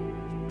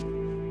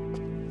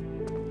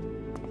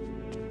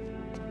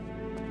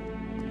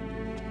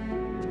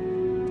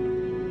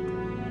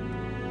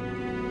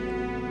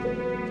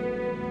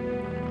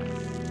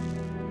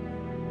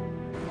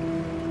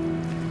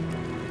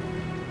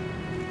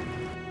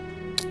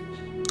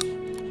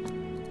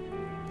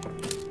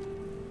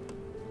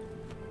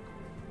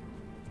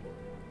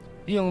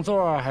硬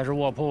座还是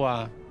卧铺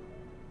啊？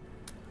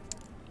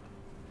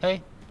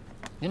嘿，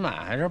你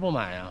买还是不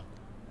买呀？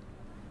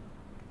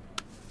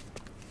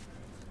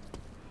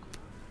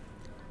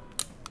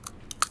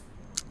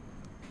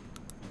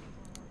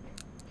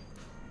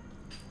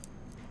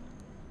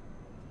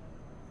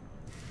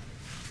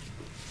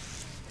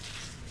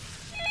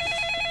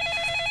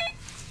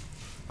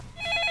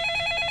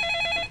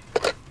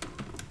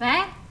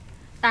喂，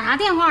打啥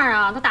电话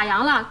啊？都打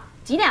烊了，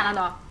几点了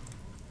都？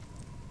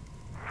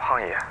胖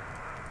爷。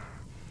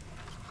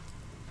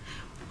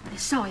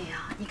少爷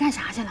啊，你干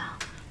啥去了？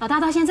老大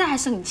到现在还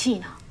生你气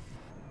呢。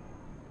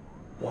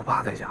我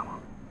爸在家吗？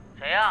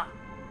谁呀？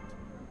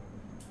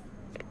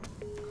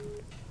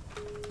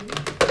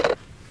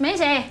没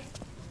谁。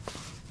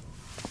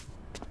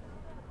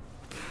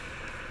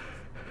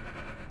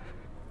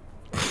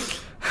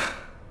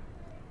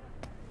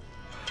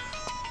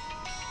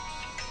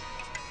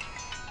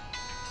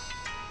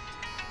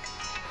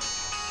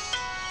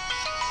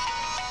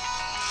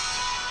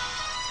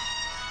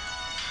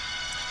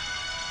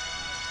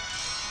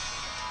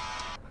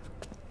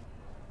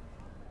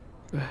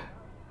对，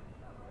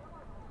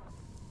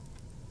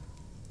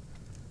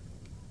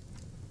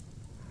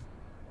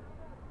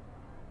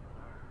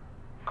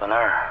搁那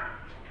儿，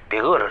别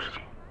饿着自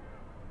己。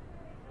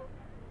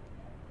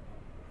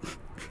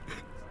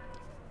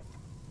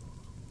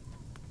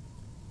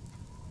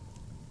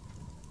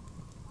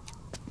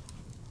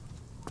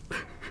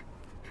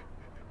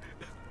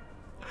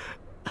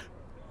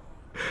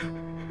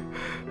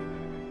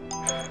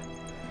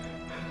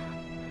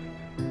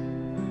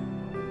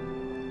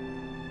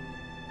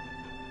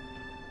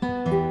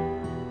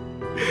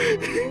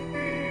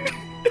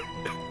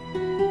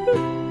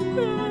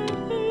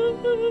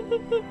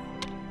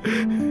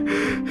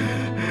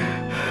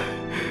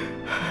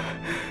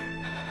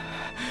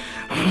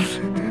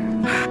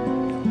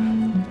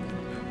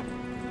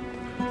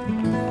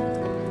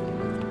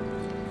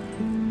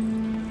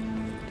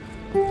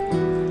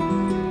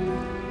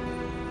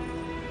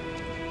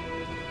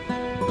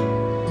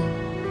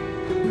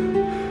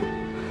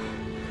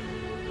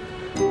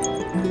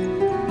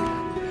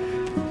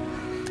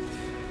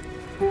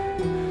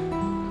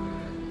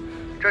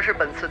这是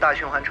本次大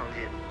循环成绩，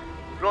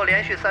若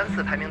连续3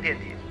次排名垫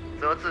底，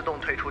则自动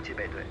退出纪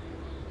备队。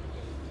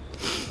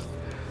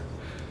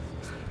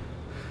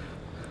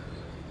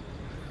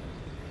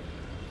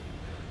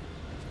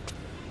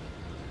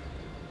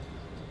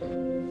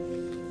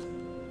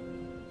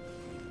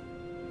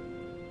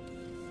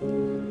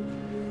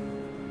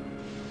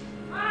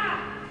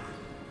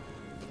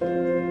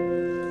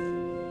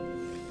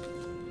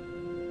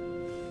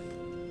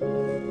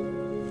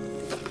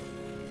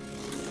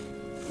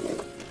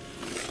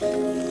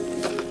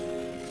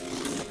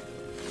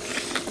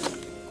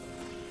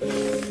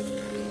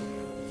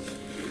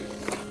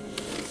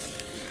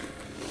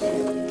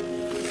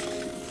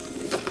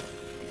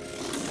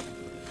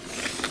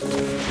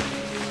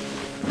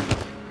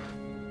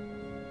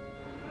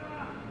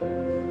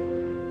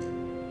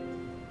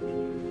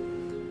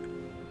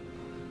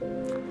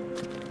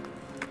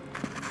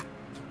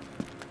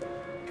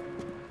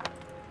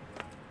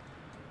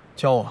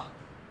教我，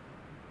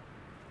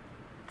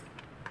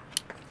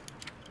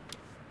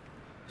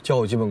教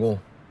我基本功。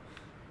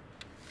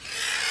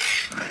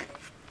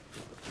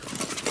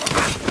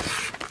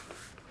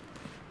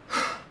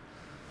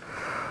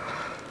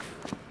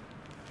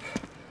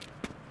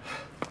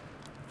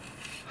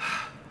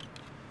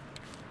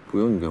不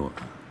用你给我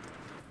按，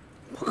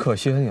我可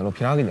谢谢你了，我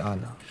凭啥给你按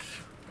呢？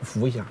我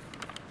扶一下。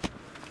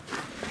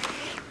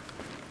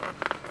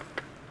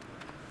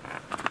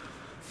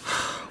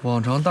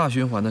往常大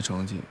循环的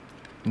成绩，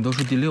你都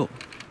是第6，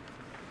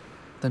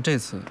但这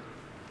次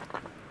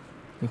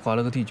你划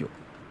了个第9。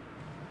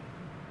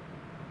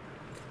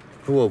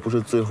如果不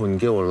是最后你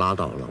给我拉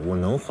倒了，我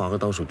能划个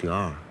倒数第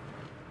2。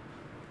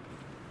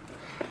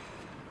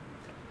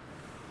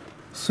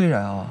虽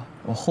然啊，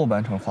我后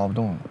半程划不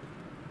动了，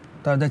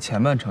但是在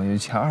前半程，也就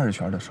前20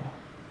圈的时候，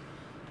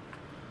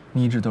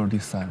你一直都是第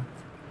3，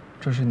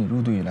这是你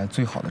入队以来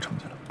最好的成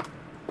绩了。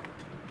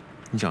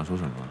你想说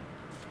什么？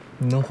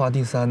你能划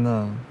第3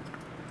呢，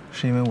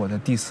是因为我在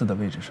第4的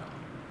位置上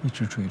一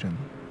直追着你。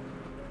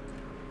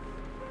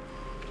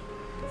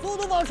速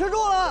度保持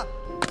住了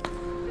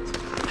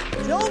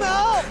，9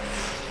秒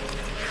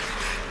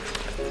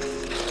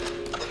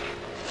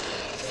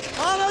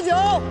，8秒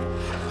9。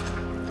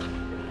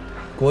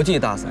国际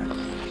大赛，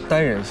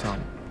单人项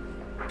目，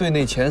队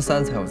内前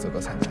3才有资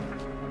格参加，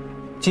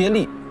接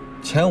力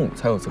前5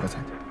才有资格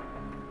参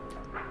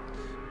加。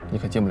你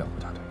可进不了国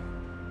家队，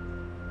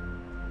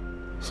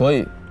所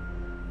以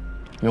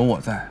有我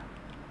在，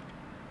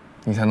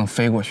你才能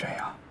飞过悬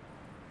崖。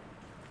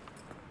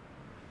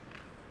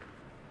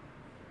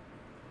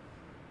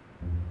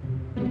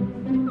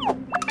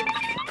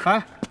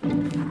哎，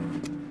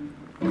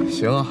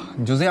行啊，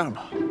你就这样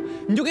吧。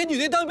你就给女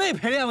队当备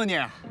陪练吧你。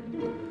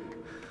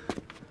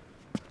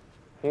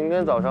明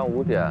天早上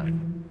5点，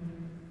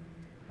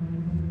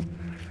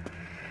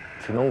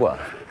体能馆。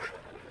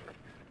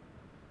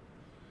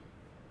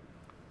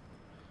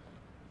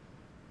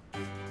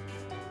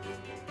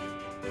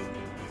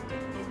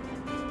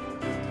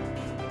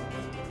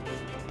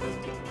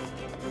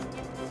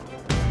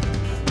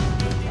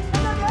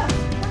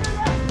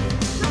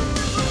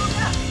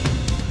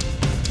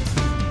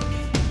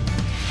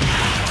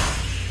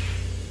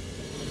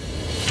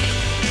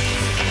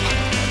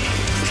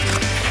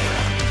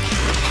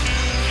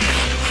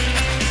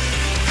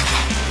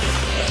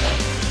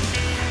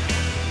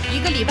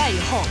1个礼拜以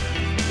后，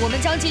我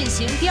们将进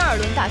行第2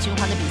轮大循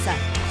环的比赛。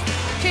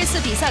这次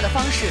比赛的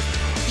方式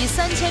以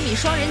3000米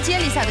双人接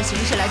力赛的形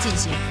式来进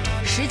行，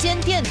时间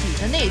垫底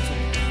的那一组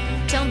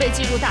将被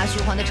计入大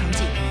循环的成绩。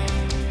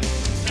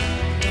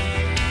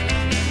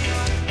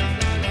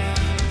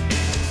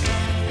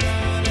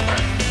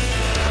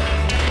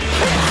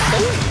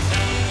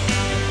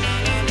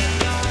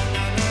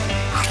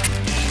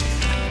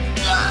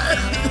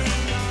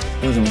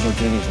为什么说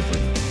接力是对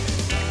的？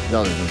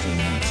要的就是这个运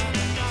气。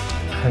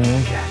很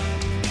明显，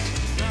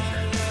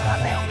咱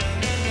俩没有。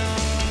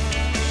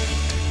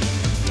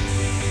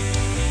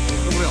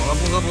喝不了了，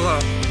不喝了。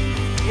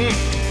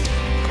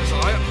干啥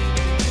呀？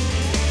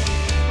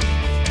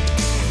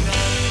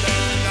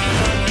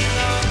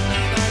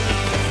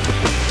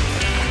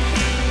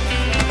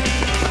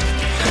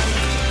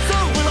上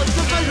回了，你在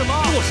干什么？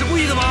我是故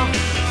意的吗？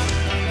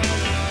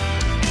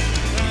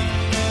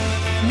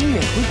你哪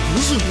回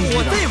不是故意的？我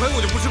这回我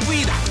就不是故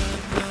意的。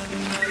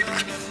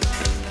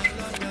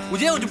我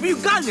今天我就必须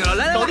干你了！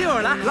来，找地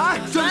方来，来，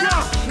就这样，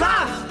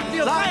来，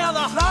看样子，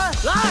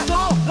来，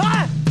走，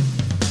来。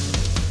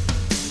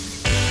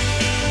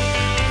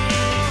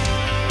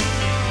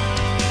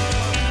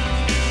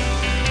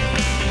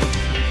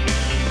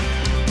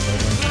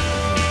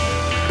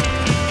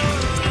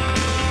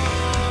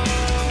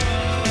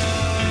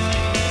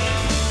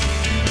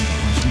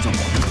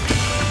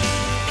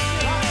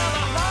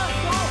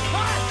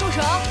住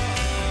手！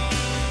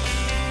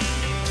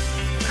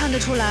看得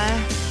出来，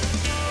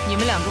你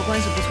们2个关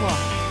系不错。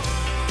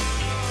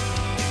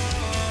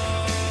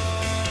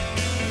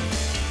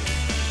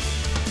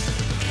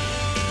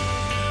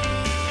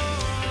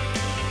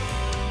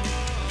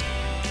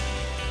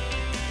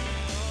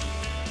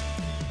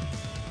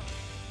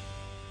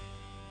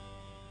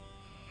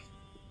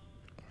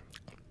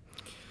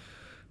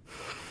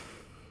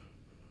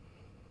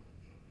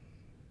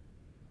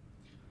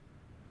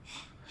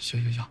行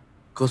行行，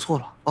哥错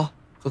了啊，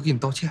哥给你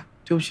道歉，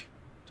对不起，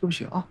对不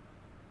起啊，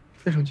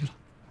别生气了。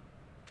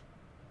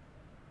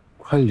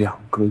快2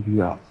个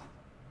月了，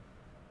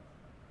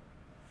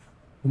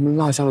我们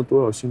落下了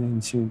多少训练，你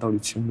心里到底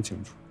清不清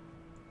楚？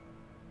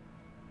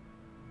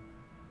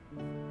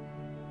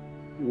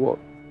我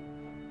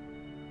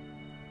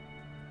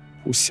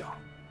不想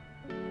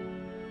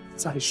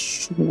再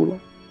输了。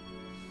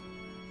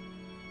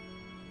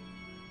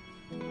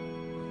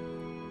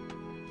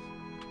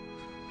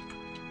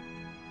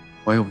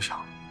我也不想。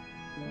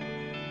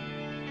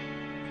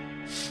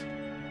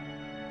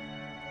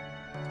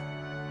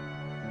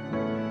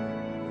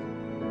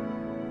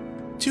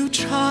就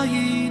差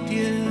一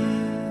点，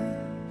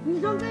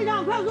女生飞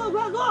上，快速，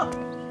快速！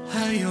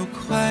还要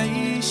快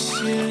一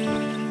些。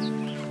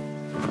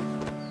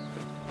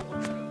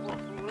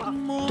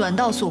短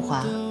道速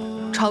滑，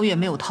超越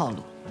没有套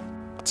路。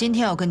今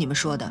天要跟你们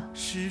说的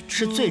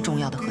是最重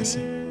要的核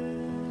心。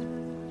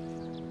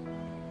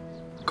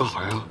干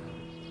啥呀？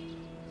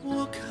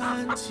我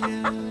看见，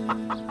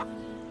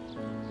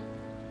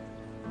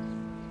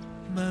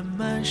慢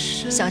慢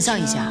想象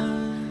一下，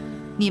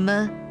你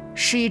们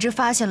是一只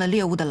发现了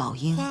猎物的老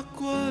鹰。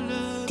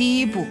第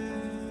一步，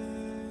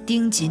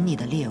盯紧你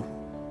的猎物，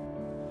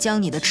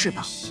将你的翅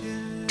膀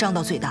张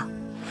到最大。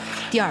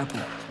第二步，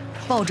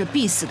抱着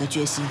必死的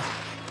决心，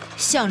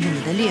向着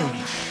你的猎物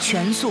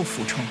全速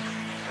俯冲。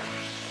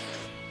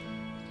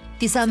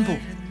第三步，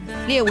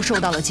猎物受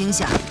到了惊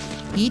吓，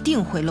一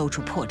定会露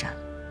出破绽，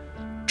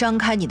张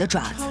开你的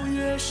爪子，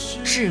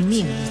致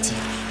命一击。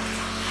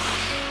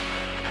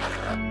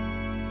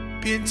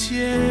边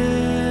界，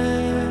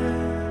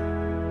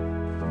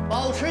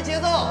保持节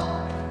奏，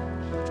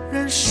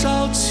燃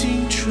烧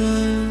青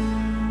春，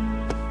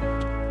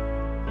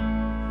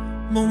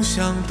梦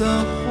想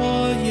的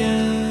火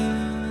焰。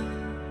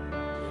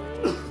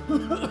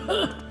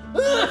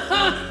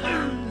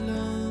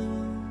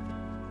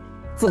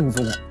正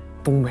宗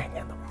东北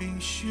年的味。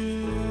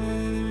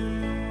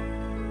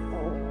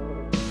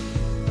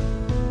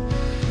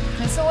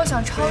每次我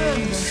想超越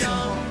你的时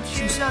候，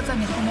只需要在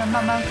你后面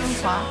慢慢跟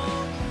滑，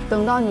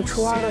等到你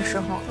出弯的时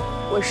候，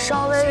我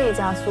稍微一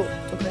加速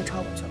就可以超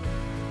过去了。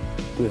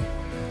对，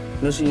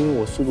那是因为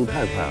我速度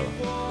太快了，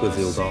个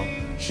子又高，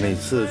每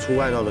次出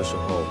外道的时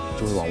候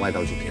就会往外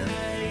道去偏。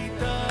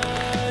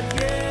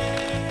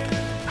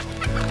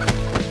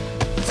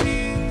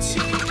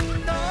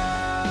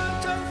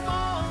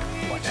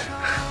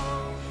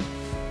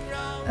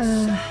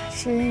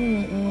是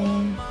你，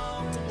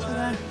小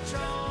白，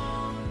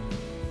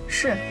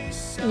是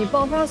你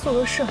爆发速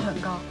度是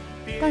很高，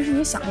但是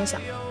你想一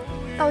想，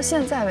到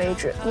现在为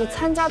止，你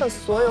参加的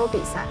所有比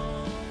赛，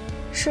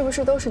是不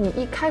是都是你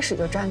一开始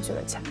就占据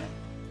了前面，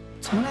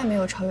从来没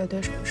有超越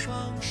对手的时候？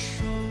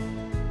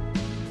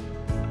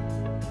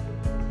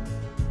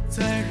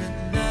再忍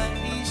耐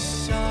一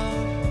下，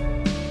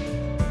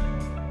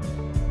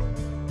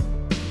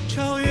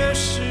超越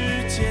时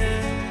间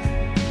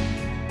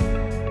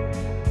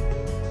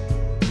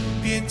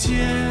边界，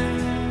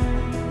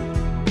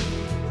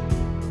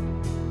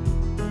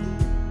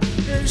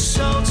燃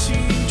烧青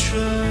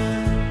春，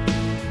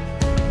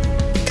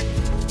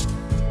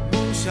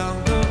梦想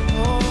的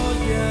火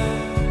焰，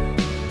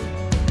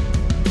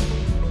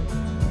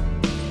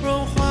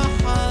融化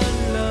寒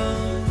冷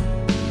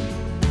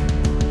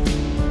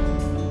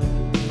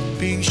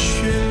冰雪。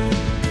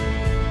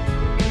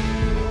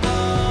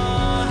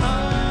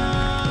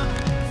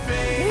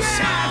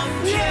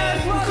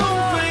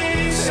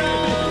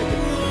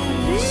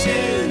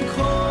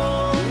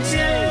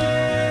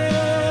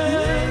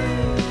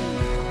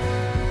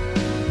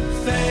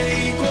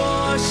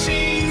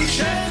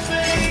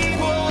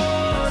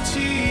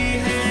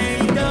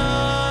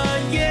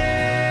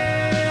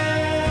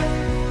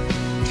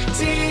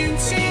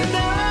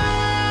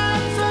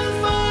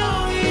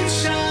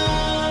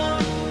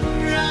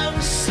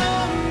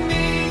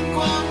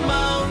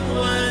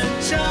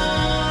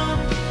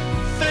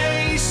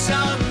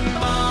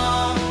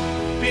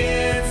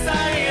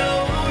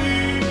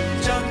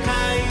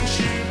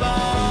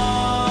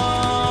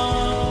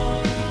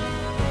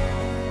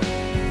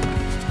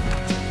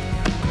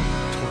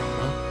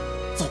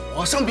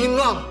上冰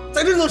啊，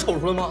在这能瞅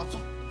出来吗？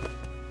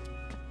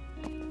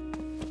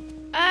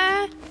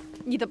哎，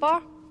你的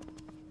包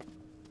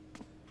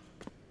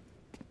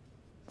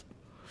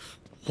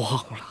忘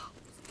了。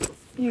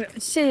那个，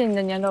谢谢你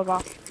的粘豆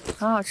包，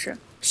很好吃。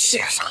谢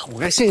啥？我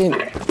该谢谢你。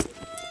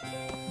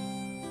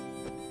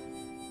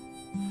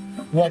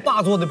我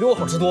爸做的比我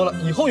好吃多了，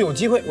以后有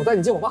机会我带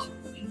你见我爸。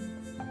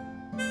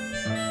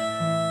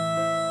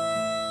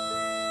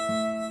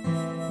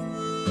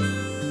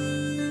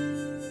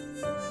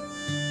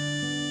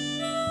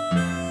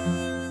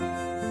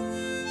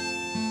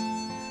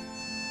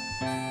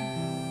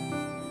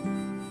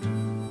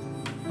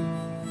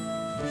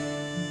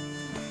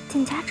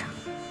进家长。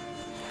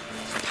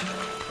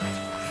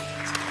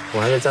我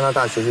还在加拿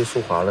大学习速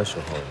滑的时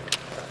候，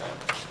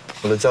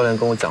我的教练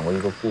跟我讲过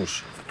一个故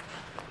事。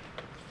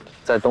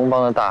在东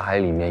方的大海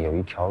里面有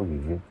一条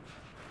鱼，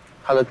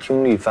它的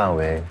听力范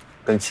围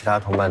跟其他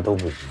同伴都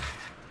不一样。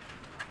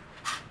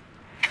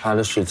他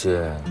的世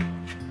界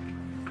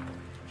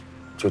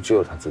就只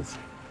有他自己。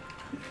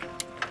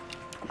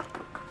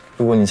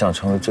如果你想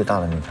成为最大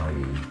的那条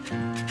鱼，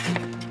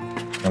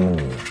那么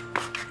你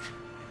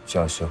就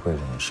要学会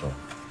忍受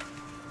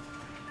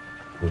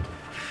孤独。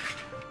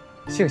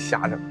净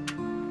瞎整，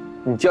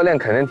你教练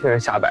肯定替人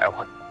瞎白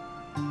话。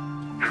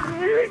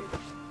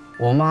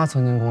我妈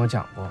曾经跟我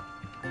讲过，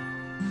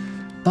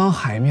当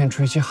海面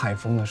吹起海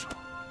风的时候，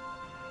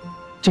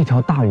这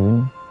条大鱼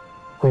呢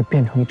会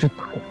变成一只大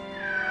鸟，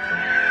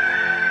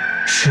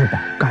翅膀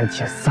干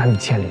起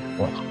3000里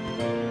波浪，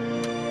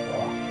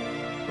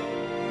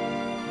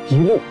一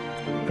路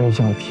飞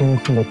向天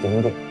空的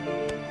顶点。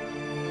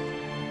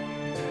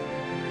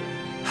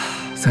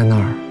在那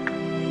儿，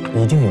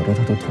一定有着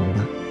它的同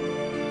伴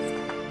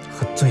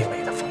和最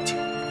美的风景。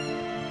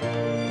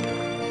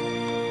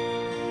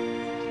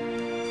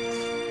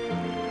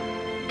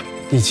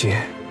一起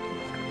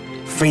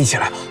飞起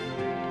来吧！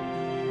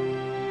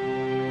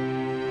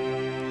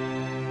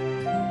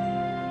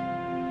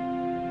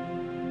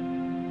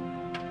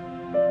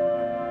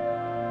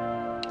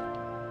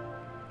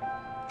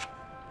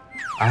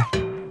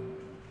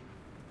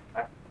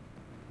哎，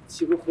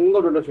起个红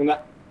到这的兄弟，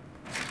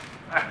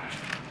哎，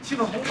起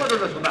个红到这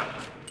的兄弟。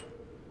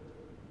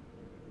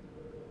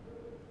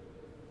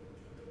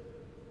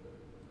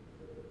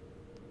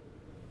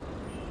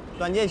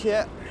短间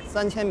歇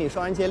3000米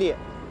双人接力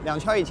，2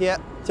圈一接，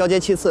交接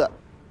7次，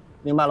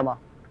明白了吗？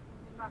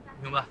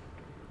明白。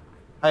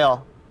还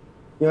有，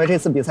因为这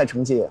次比赛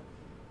成绩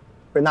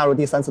会纳入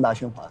第3次大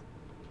循环，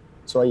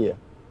所以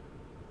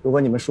如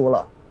果你们输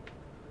了，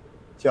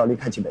就要离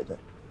开集北队，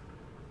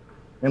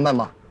明白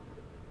吗？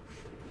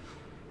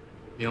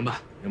明白，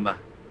明白。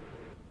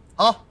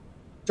好，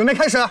准备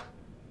开始。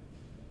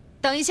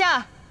等一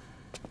下，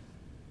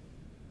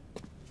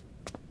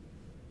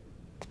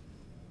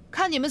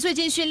看你们最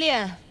近训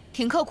练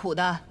挺刻苦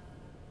的，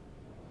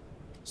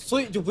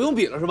所以就不用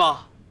比了是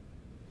吧？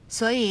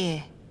所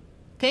以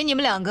给你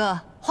们2个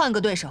换个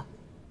对手。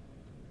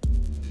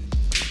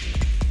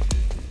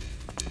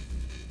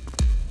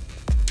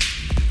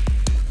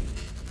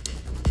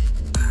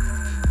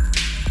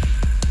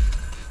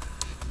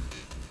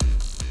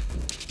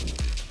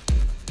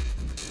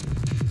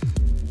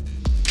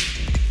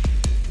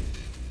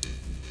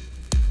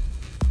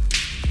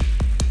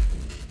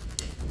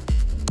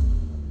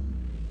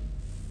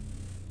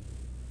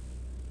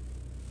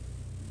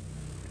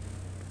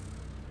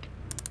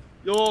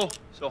哟，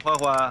小坏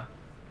坏，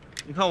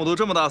你看我都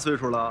这么大岁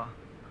数了，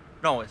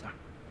让我一下。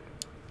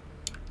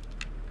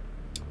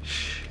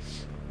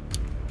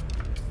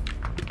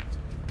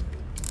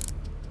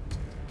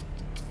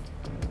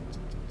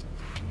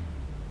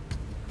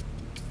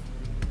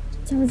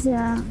娇姐，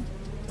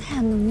他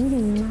俩能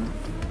赢吗？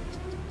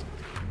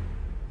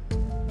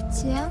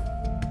姐，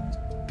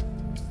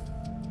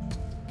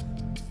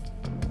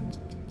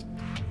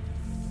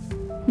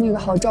那个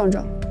郝壮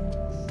壮，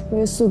因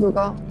为速度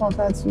高、爆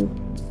发足，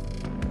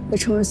被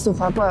称为速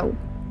滑怪物。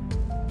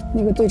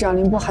那个队长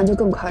林波涵就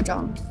更夸张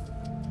了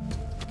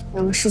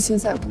，2个世青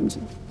赛冠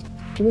军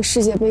，1个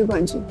世界杯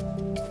冠军，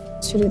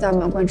距离大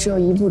满贯只有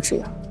1步之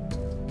遥，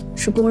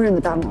是公认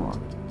的大魔王。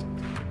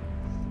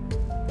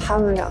他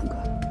们2个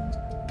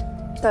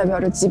代表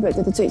着极北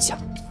队的最强。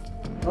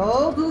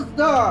All to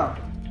start.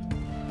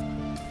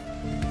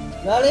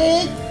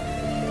 Ready?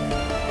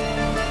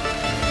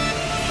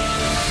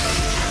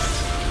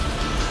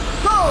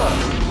 Go!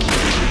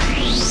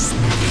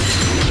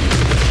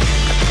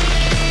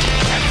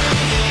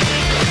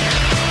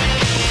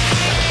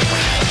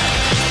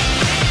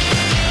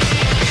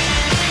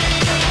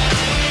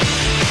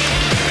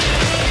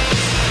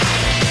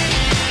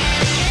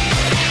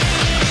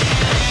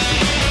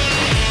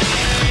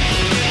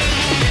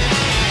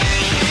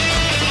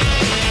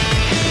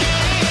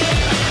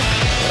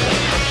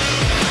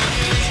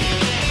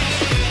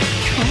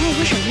 程浩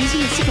和沈冰心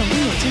的基本功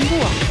有进步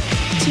啊，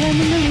居然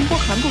能跟林波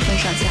涵不分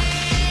上下。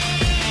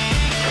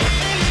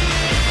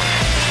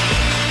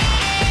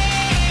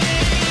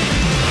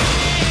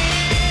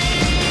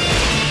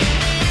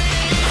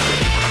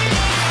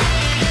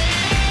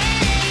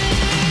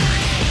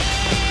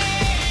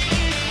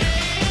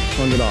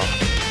方指导，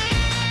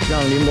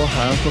让林博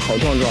涵和郝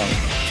壮壮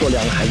做2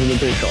个孩子的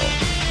对手，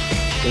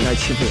别太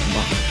欺负人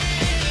吧。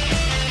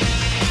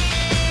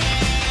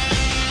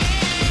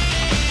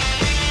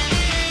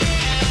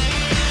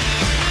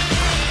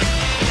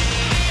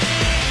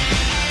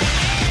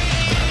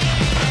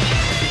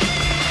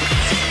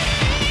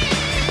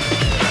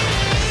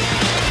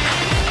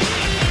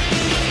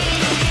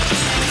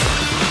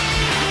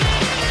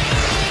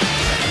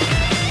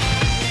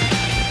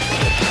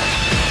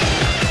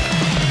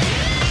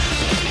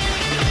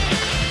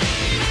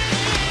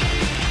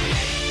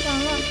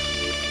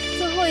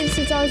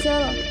交接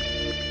了，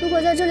如果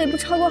在这里不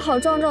超过郝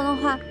壮壮的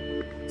话，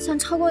想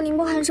超过林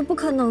波涵是不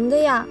可能的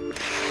呀。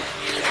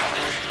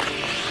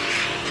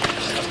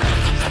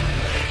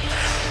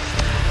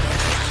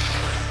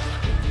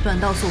短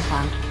道速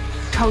滑，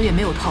超越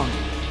没有套路。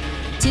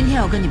今天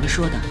要跟你们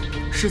说的，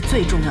是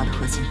最重要的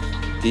核心。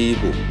第一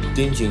步，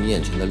盯紧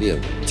眼前的猎物，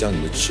将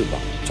你的翅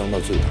膀张到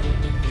最大。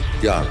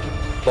第二步，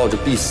抱着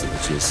必死的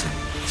决心，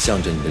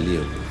向着你的猎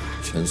物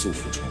全速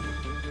俯冲。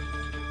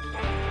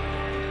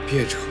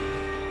别扯，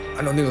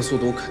按照那个速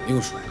度，我肯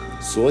定摔。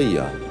所以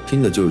啊，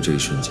拼的就是这一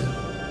瞬间，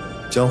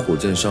将火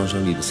箭上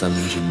升力的1/3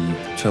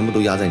全部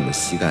都压在你的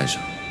膝盖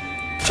上，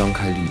张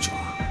开利爪，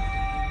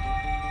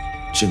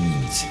致命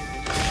一击。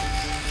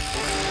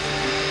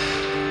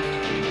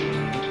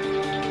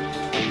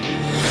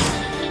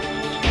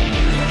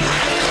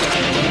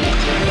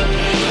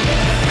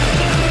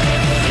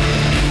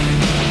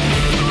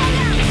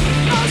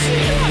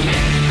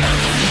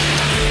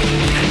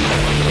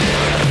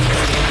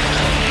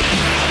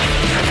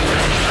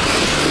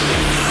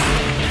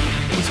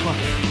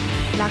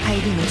拉开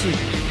一定的距离，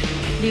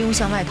利用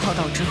向外套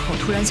道之后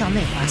突然向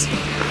内滑行，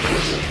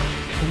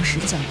同时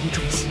降低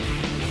重心。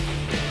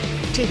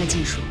这个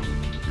技术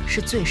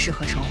是最适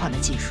合程焕的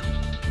技术。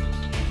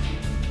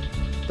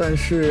但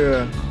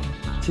是，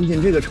仅仅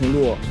这个程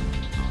度，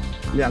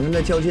两个人的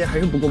交接还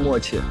是不够默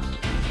契，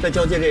在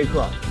交接这一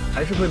刻，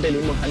还是会被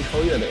林梦涵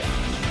超越的呀。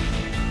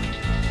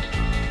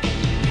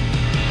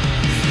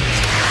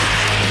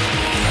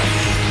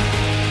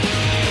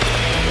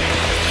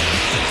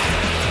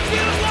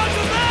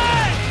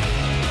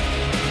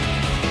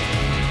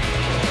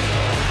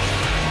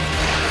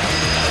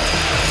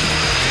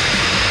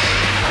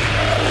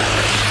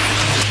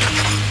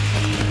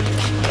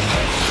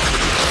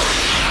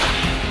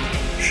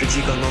时机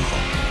刚刚好。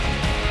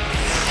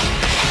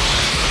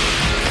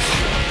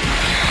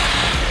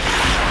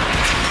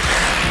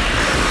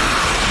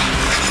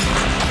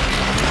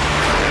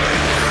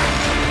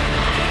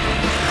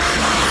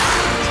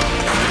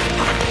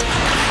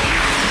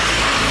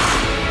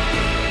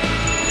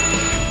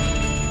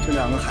这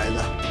两个孩子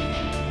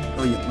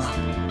要赢了。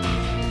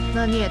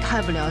那你也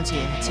太不了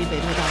解极北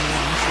队大魔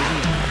王实力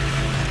了。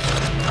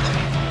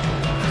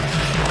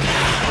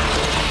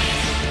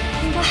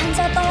应该韩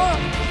家刀了。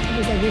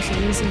就在给沈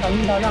冰心把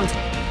命道让出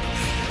来。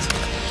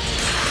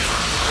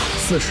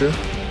40、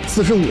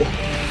45，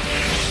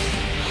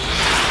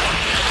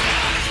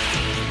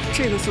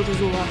这个速度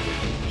入弯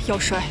要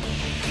摔。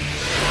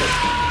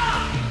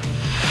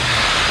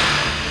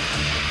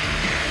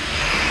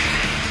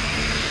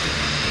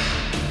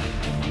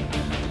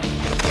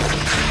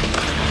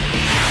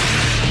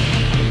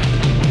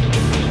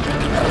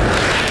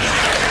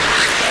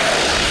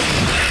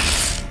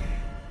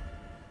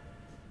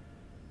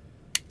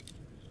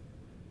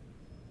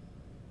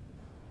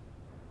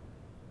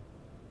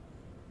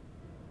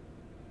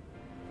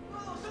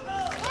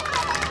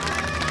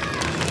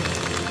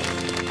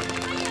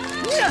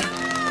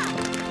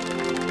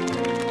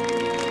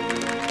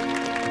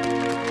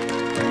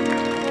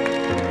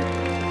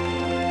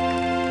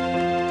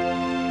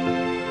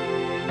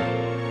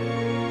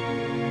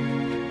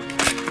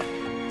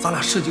咱俩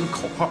设计个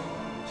口号，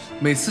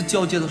每次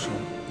交接的时候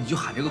你就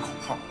喊这个口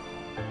号，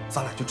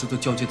咱俩就知道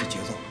交接的节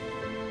奏了。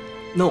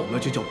那我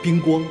们就叫冰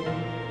光，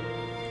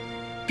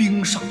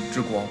冰上之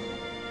光，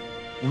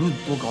无论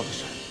多高的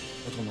山，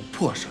我都能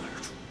破石而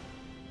出。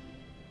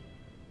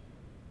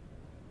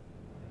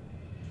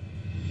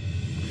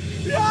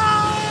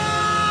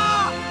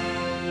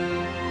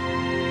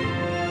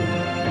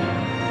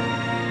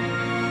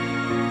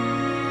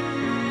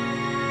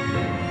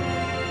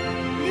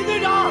李队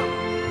长，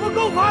我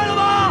够快了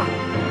吧？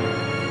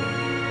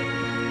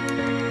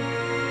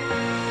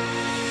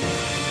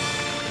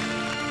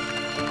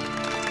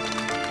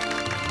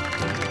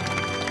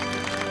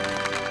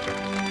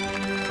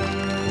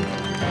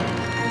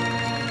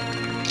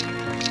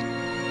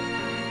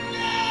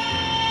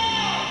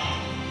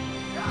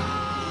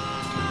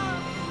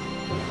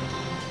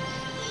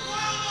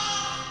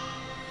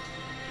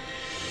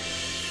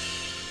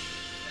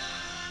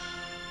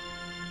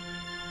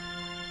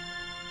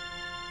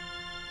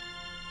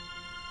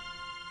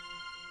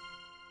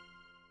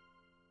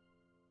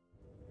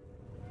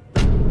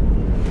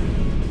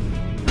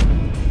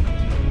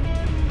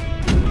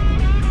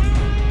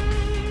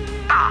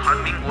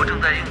正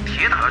在用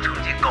铁打的成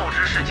绩告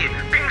知世界，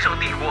冰上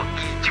帝国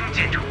已经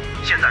建成。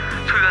现在，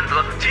崔元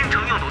泽、金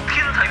城映等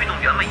天才运动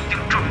员们已经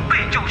准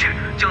备就绪，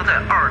将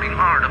在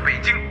2022的北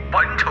京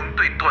完成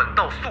对短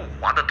道速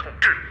滑的统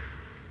治。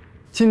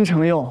金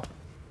城映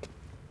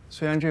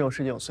虽然只有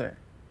19岁，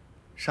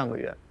上个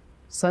月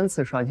3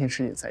次刷新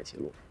世锦赛纪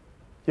录，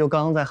又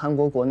刚刚在韩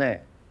国国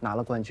内拿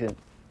了冠军。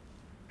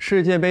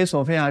世界杯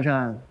索菲亚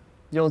站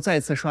又再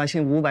次刷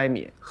新500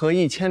米和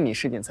1000米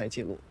世锦赛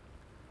纪录，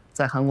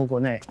在韩国国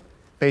内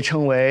被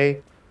称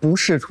为不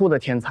世出的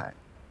天才。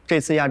这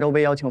次亚洲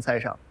杯邀请赛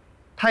上，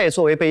他也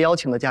作为被邀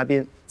请的嘉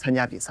宾参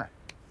加比赛。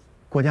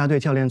国家队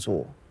教练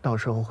组到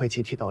时候会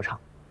集体到场，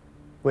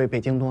为北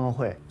京冬奥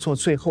会做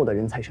最后的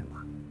人才选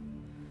拔。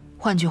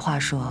换句话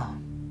说，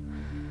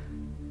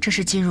这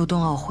是进入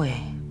冬奥会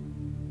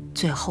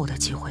最后的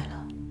机会了。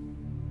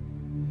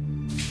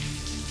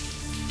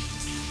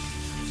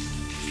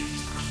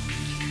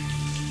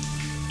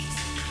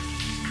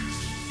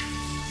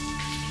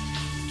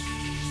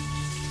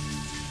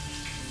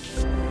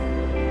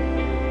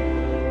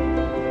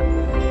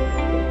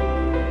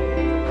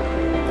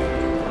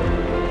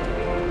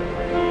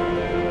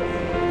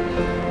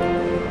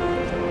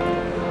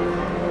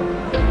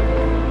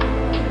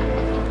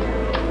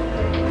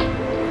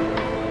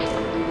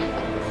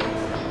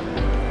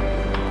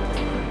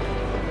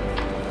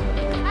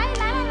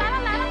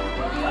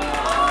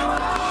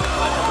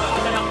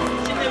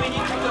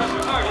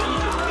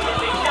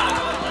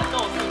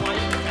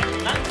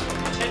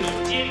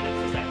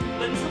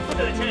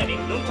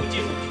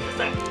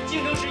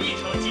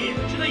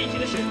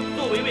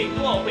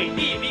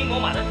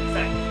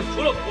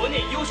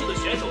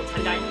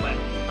外，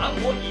韩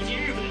国以及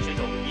日本的选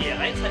手也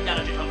来参加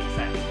了这场比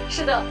赛。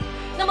是的。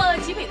 那么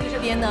极北队这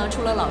边呢，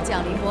除了老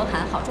将林柏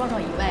涵好壮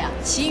壮以外啊，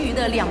其余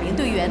的2名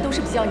队员都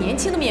是比较年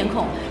轻的面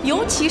孔，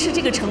尤其是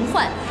这个程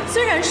焕。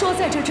虽然说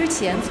在这之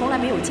前从来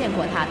没有见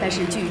过他，但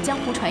是据江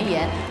湖传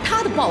言，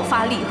他的爆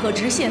发力和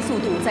直线速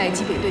度在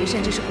极北队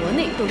甚至是国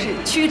内都是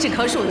屈指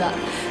可数的。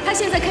他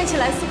现在看起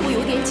来似乎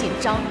有点紧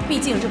张，毕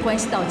竟这关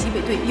系到极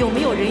北队有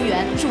没有人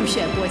员入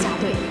选国家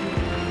队。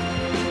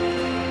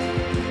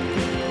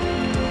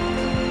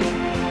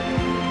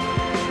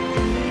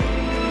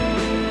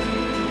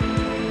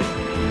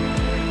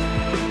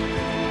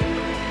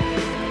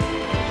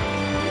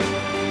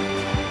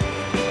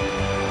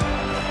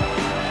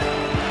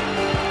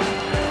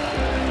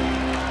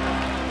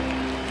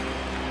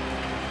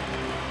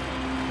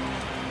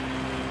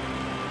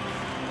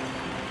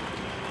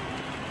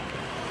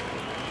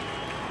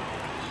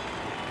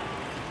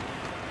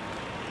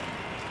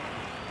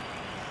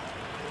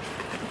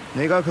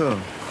 那个课，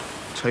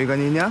崔个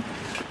你呢？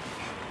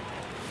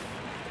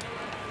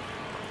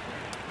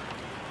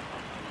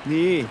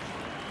你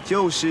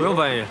就是不用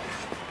翻译，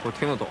我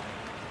听得懂。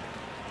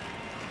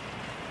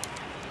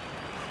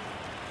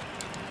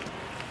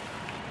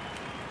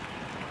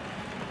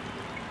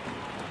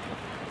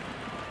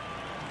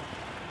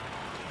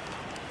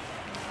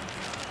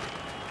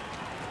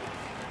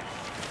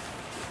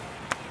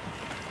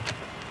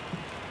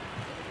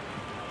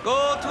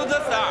Go to the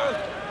start.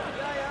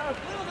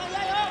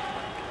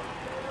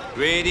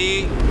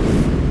 Ready.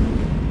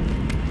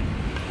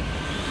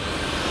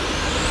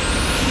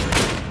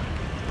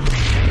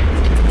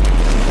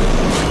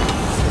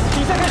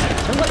 比赛开始，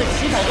陈焕的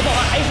起跑和爆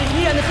发还是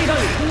依然的非常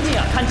有冲劲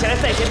啊！看起来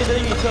赛前对他的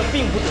预测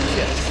并不准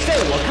确，在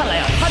我看来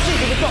啊，他这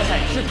回的状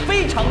态是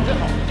非常之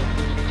好。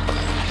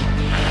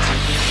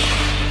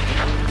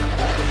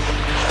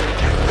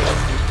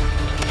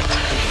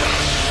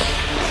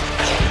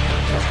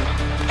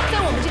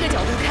在我们这个角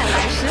度看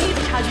来，实力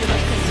的差距还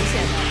是很明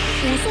显的。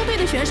 武苏队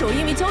的选手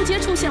因为交接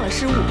出现了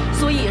失误，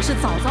所以也是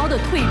早早的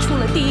退出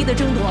了第一的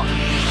争夺。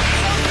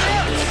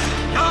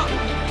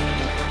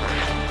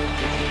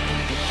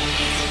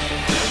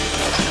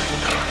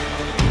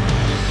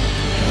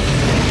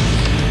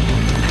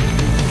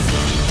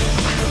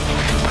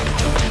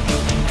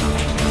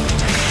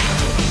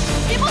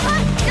别摸他，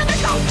让他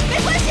少，没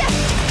关系。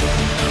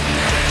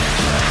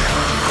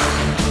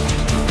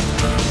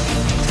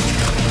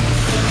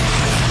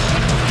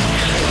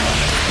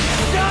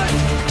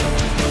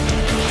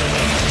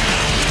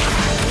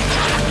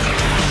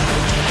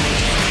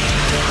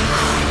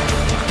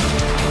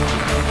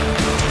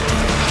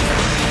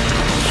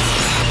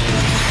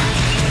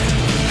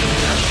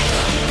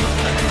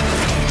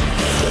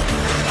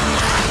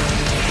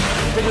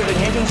 这就是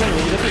年轻选手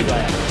的一个弊端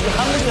呀！以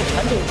韩国这个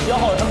传统消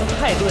耗了他们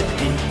太多的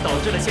体力，导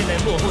致了现在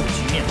落后的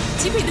局面。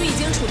极北队已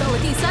经处到了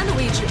第3的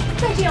位置，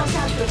再这样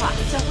下去的话，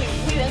将会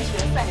无缘决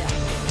赛呀。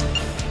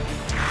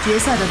决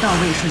赛的到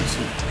位顺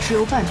序是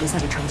由半决赛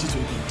的成绩决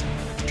定。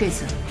这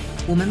次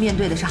我们面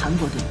对的是韩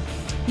国队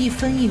，1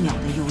分1秒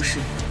的优势，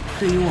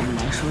对于我们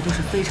来说都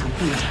是非常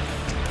必然的。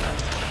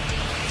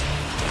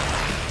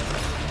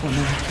我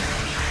们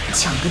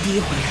抢个第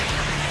1回。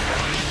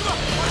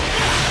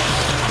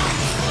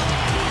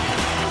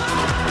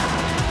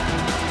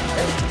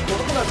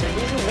 沈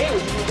冰心没有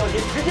进行交接，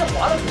直接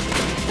滑了出去。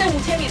在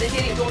5000米的接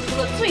力中，除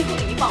了最后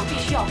的一棒必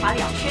须要滑2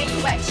圈以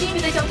外，其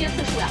余的交接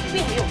次数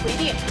并没有规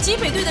定。极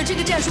北队的这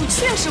个战术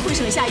确实会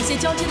省下一些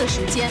交接的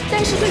时间，但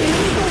是对于运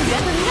动员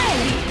的耐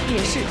力也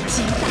是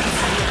极大的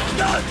残忍。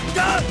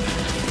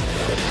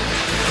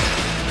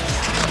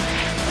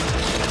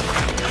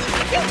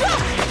顶住！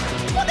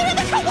不能让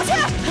他超过去！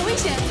很危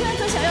险，虽然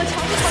说想要强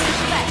制超越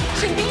失败，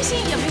沈冰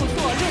心也没有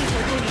做任何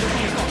多余的动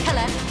作。看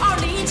来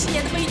2017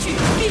年的悲剧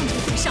并不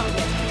会上演。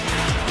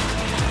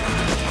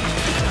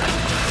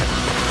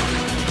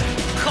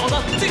 好的，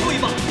最后一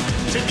棒，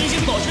沈冰心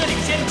保持了领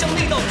先，将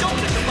那道交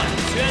给了陈焕。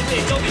全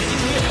队交给了金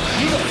钟岳，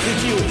一个是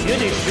具有绝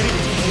对实力的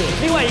金钟岳，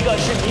另外一个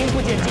是名不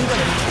见经传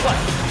的陈焕。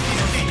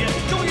这一天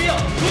终于要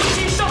如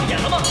期上演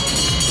了吗？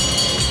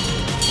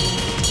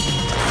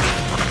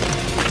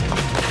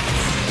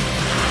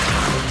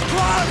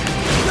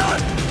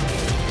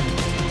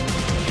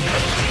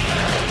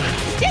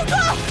顶住！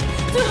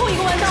最后一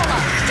个弯到了，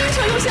金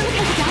蛇优现在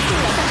开始加速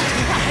了，但是陈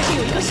焕还是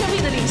有一个胜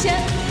利的领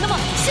先。那么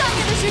下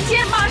面的时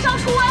间马上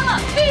出弯了，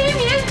第1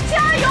名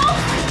加油！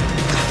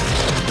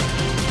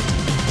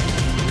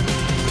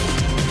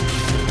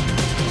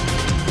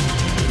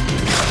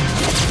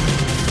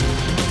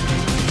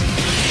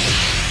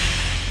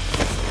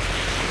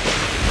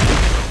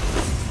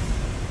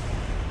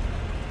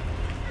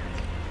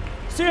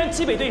虽然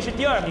极北队是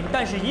第2名，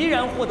但是依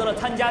然获得了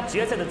参加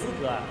决赛的资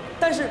格啊！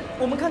但是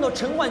我们看到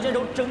陈焕选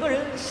手整个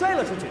人摔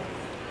了出去。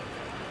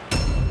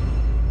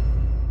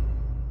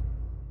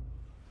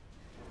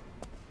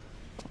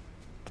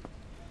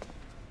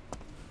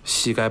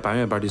膝盖半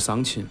月板的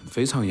伤情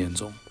非常严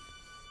重。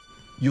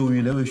由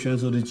于那位选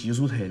手的技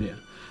术特点，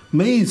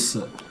每一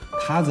次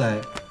他在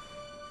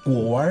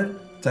过弯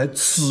在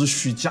持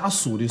续加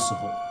速的时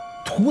候，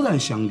突然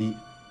向里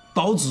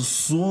导致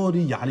所有的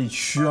压力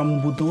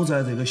全部都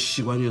在这个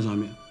膝关节上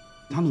面。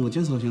他能够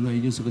坚持到现在已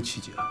经是个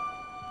奇迹了。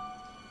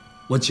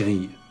我建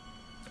议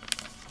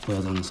不要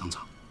让他上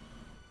场。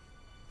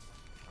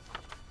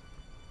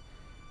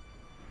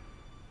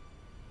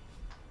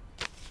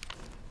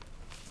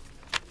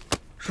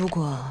如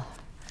果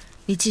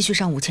你继续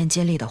上5000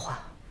接力的话，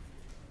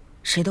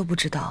谁都不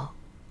知道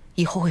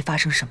以后会发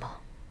生什么。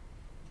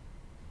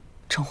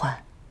程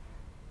焕，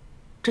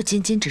这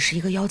仅仅只是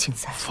一个邀请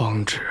赛。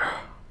方芷，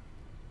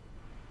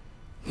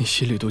你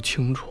心里都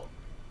清楚，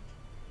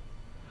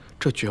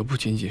这绝不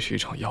仅仅是一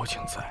场邀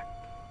请赛。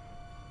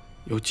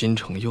有金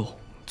成佑、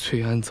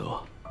崔安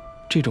泽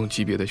这种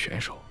级别的选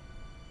手，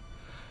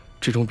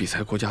这种比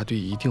赛国家队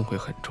一定会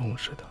很重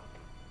视的。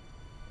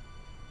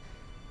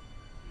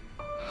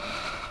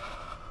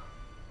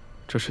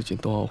这是进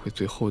冬奥会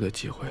最后的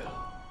机会了。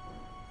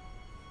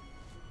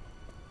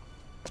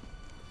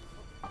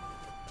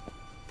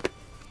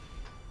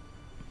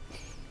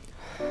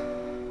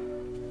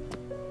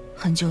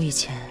很久以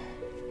前，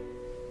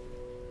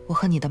我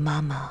和你的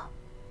妈妈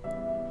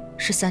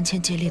是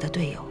3000接力的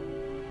队友。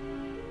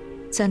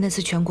在那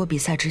次全国比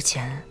赛之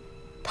前，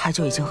她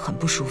就已经很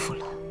不舒服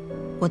了。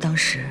我当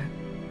时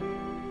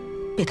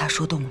被她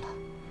说动了，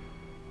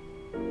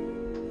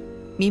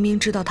明明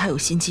知道她有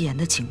心肌炎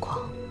的情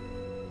况，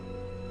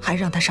还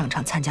让她上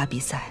场参加比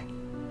赛。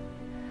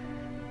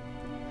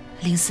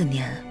04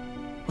年，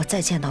我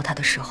再见到她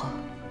的时候，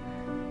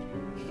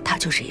她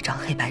就是一张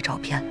黑白照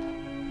片了。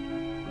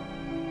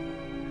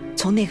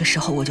从那个时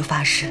候我就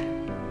发誓，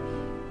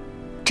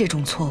这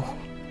种错误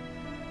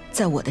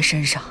在我的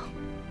身上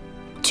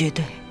绝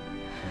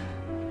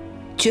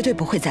对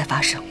不会再发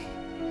生。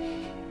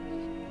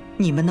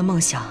你们的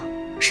梦想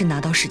是拿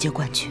到世界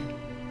冠军，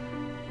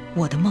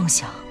我的梦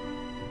想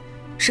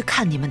是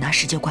看你们拿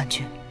世界冠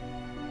军。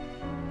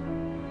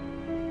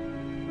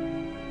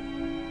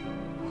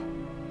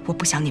我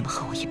不想你们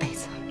恨我一辈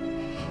子。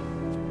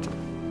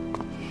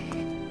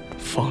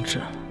方芷，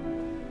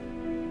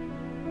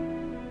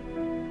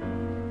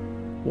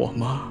我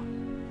妈，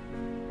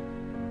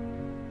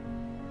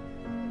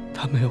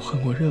她没有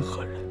恨过任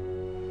何人。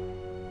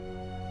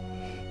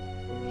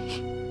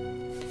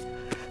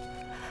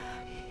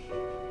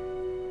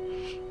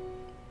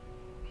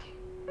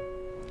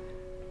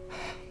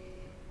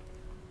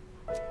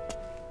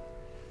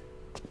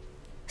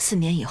4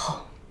年以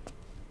后，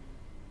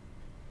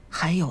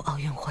还有奥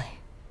运会。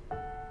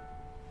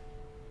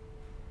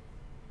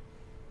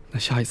那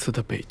下一次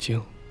的北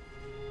京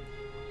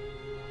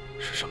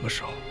是什么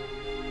时候？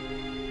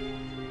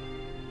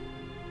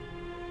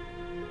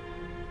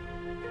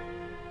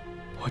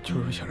我就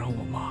是想让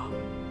我妈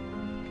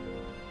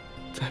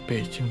在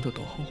北京的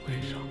冬奥会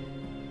上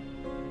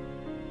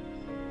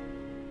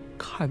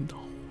看到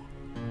我。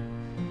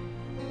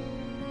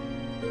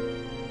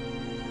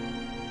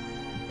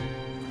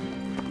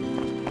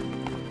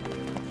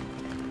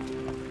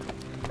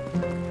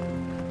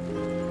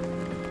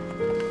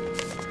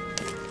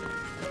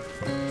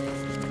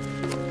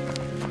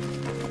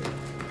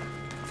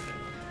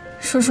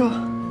叔叔，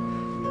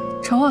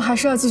程焕还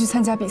是要继续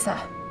参加比赛。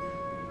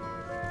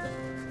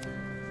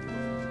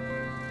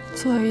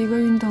作为一个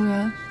运动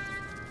员，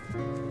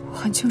我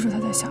很清楚他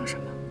在想什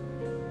么。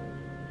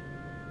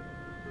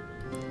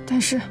但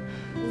是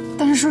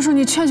叔叔，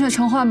你劝劝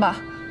程焕吧。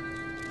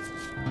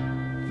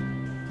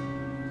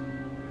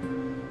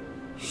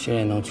现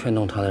在能劝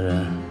动他的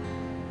人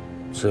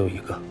只有一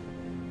个。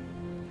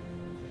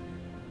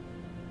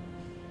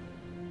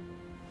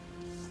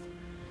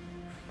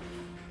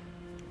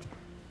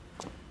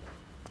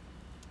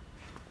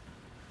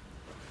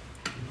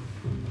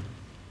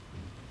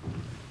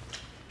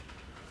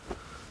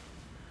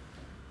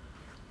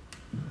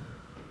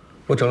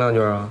我整2句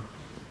啊。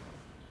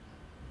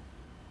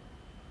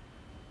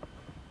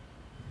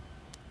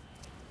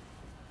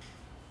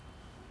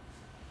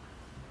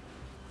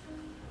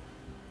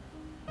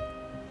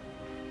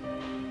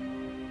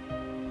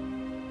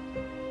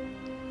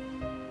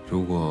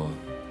如果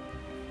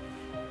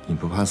你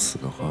不怕死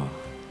的话，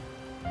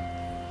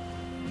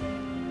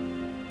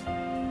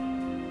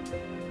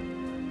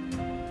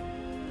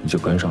你就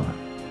跟上来。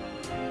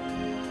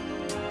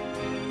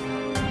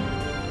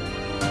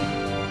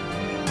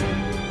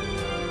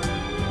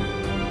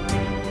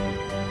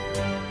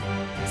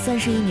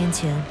31年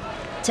前，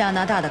加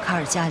拿大的卡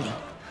尔加里，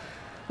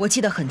我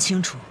记得很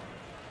清楚。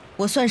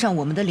我算上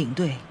我们的领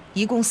队，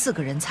一共4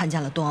个人参加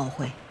了冬奥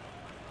会。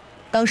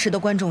当时的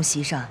观众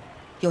席上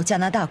有加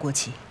拿大国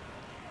旗，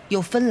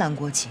有芬兰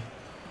国旗，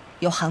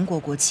有韩国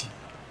国旗，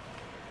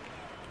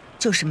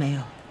就是没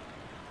有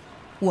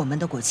我们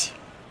的国旗。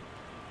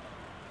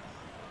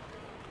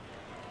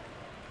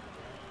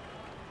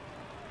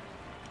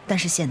但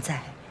是现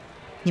在，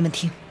你们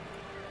听。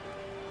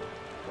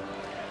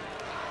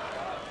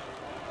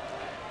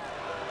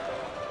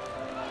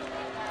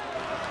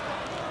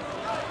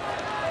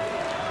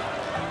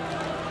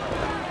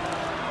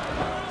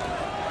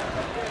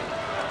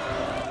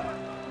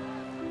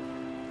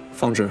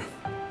方芷，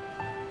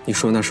你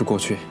说那是过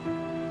去，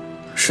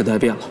时代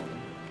变了。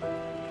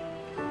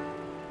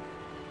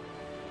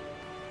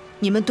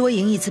你们多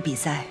赢一次比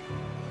赛，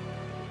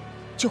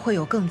就会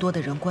有更多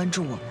的人关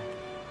注我们，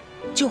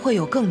就会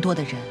有更多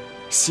的人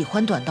喜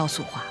欢短道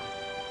速滑，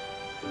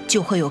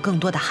就会有更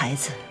多的孩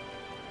子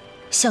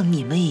像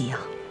你们一样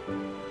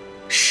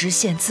实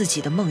现自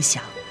己的梦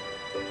想，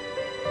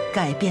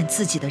改变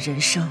自己的人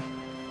生。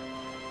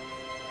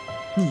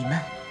你们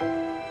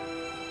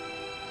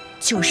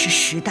就是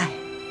时代。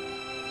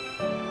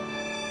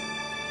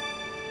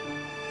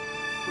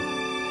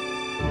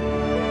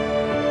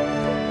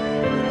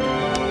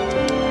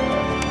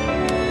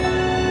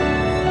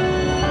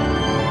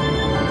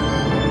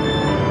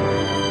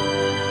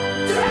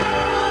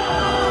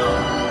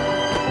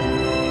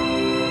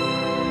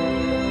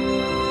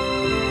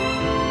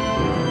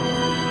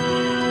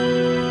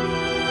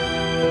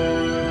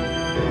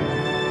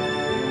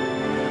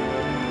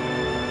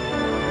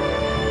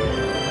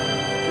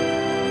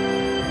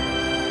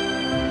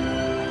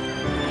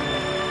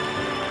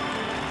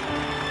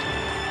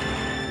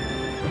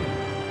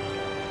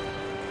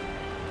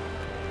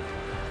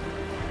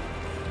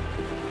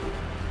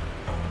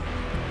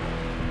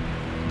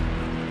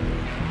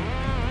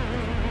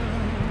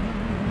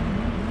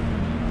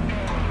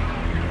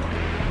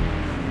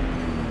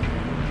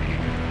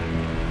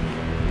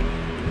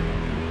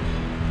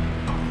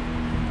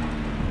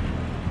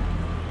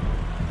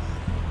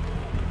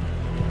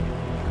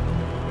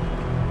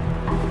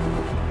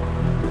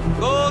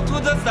Go to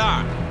the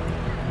start.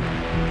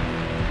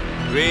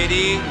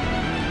 Ready?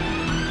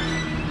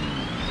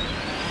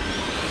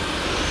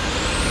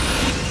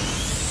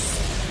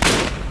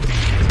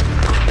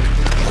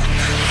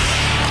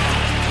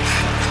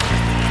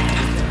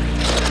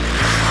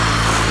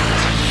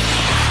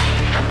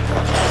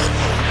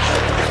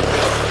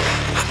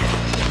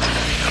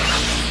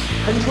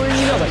 很出人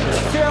意料的是，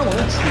虽然我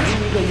们处于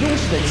一个优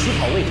势的起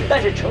跑位置，但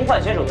是陈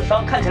焕选手的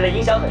伤看起来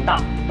影响很大，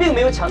并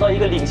没有抢到一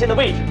个领先的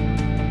位置。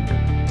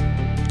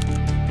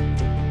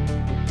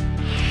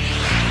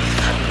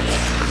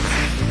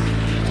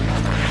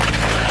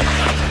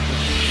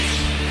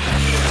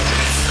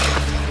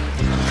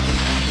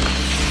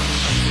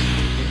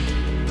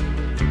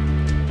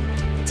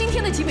今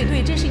天的极北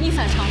队真是一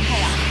反常态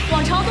呀！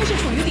往常都是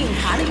处于领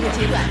爬的一个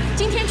阶段，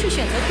今天却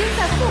选择跟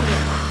在后面，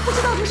不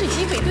知道这是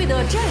极北队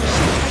的战术，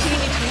还是因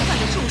为陈焕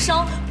的受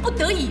伤不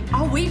得已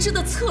而为之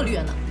的策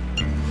略呢？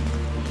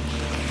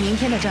明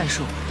天的战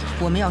术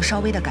我们要稍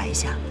微的改一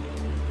下。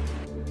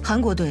韩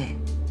国队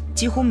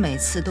几乎每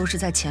次都是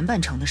在前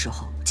半程的时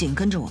候紧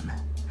跟着我们，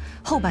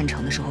后半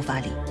程的时候发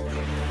力。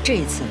这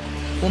一次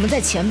我们在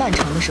前半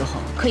程的时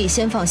候可以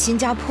先放新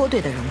加坡队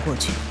的人过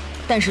去，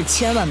但是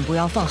千万不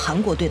要放韩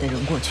国队的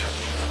人过去。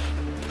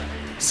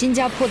新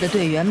加坡的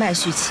队员麦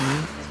旭奇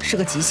是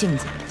个急性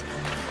子，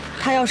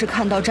他要是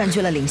看到占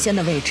据了领先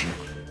的位置，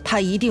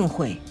他一定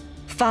会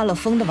发了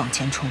疯的往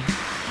前冲。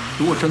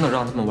如果真的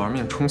让他们玩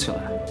命冲起来，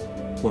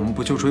我们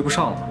不就追不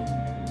上了？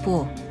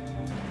不，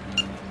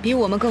比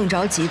我们更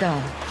着急的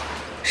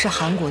是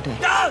韩国队。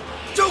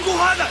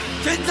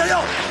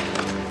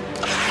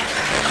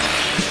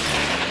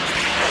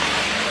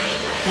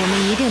我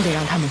们一定得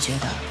让他们觉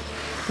得，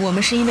我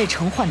们是因为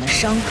陈焕的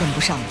伤跟不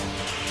上的。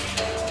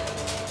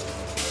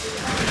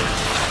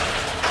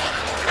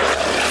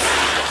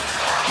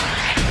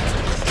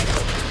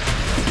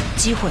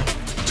机会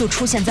就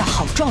出现在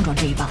郝壮壮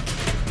这一棒。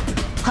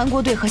韩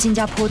国队和新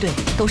加坡队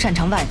都擅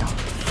长外道，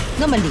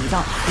那么里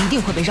道一定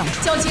会被让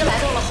出。交接来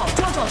到了郝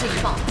壮壮这一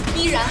棒，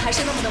依然还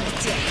是那么的猛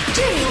健。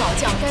这名老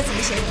将该怎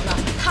么形容呢？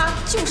他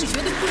就是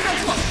绝对不会犯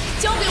错。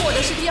交给我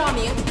的是第2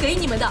名，给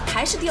你们的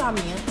还是第2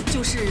名，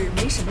就是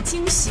没什么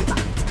惊喜吧。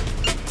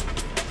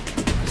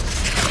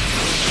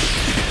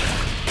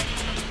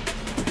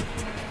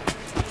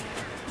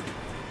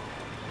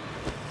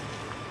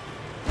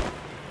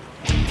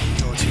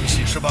有惊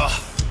喜是吧？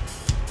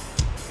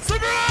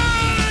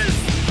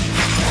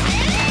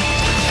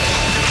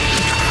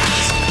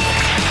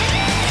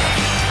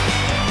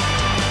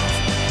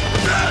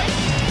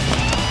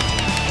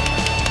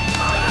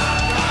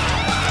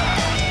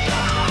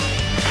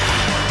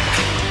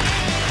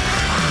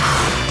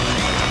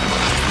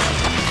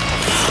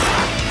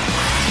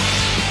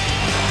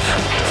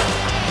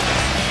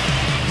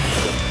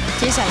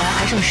接下来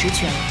还剩10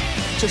圈，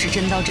就是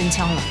真刀真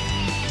枪了。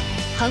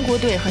韩国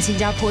队和新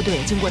加坡队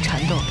经过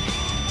缠斗，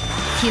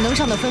体能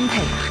上的分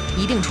配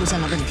一定出现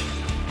了问题。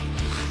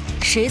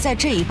谁在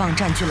这一棒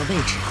占据了位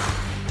置，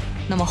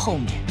那么后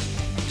面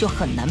就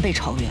很难被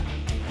超越了。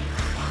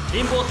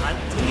林柏涵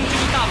曾经是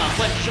一大满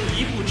贯只剩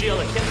1步之遥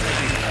的天才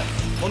运动员，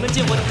我们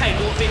见过太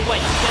多被冠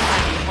以天才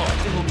名号，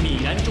最后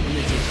泯然众人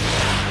的结局。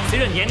随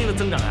着年龄的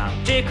增长啊，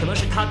这也可能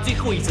是他最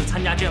后一次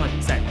参加这样的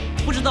比赛，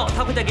不知道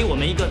他会带给我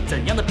们一个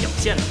怎样的表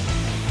现呢？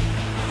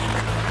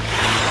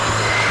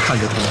看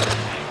着他，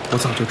我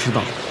早就知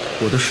道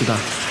我的时代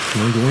可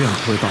能永远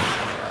不会到来，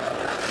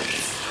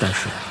但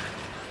是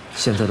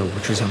现在的我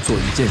只想做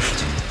一件事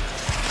情，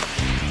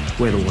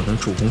为了我的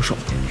主攻手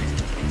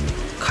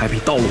开辟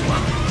道路吧。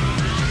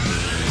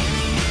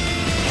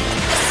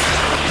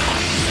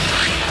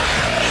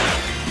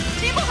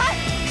林柏涵，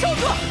守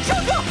住，守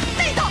住，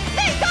内道，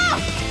内道！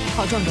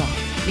郝壮壮，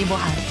林博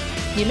涵，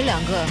你们2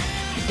个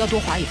要多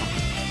滑一把，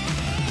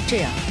这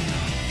样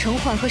程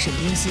焕和沈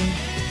冰心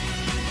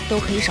都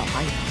可以少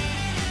滑一把。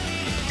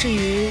至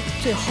于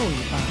最后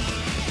一棒，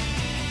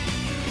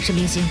沈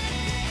冰心，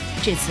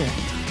这次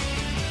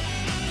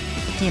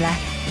你来。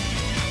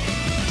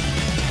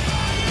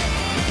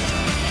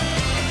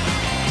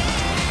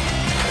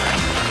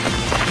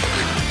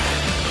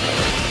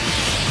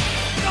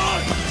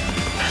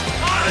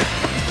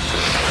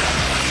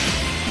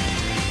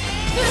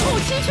最后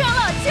7圈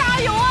了，加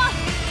油啊！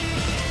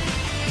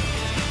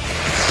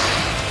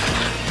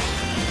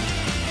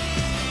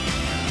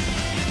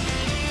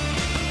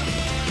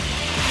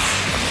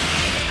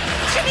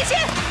沈冰心，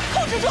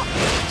控制住，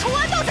冲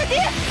完道再跌。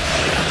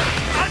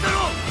按得住，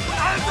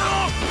按得住！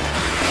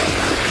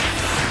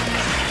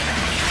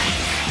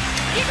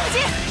别着急，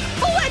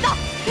封外道，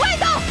外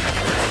道。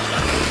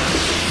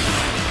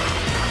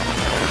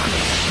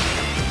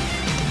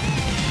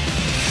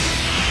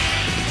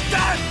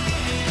站！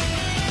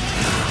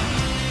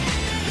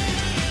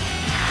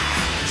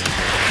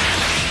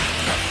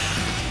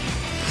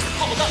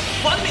好的，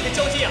完美的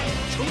交接啊！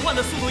程焕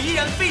的速度依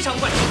然非常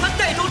快，他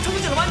带头冲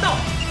进了弯道。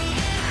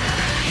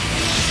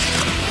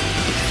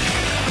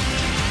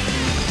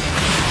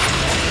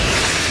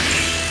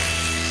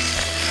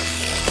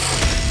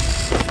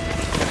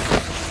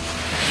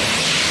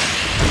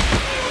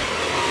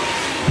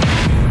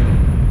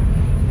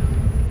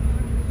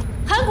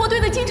韩国队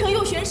的金城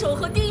佑选手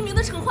和第1名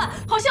的程焕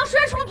好像摔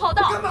出了跑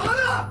道。干嘛呢？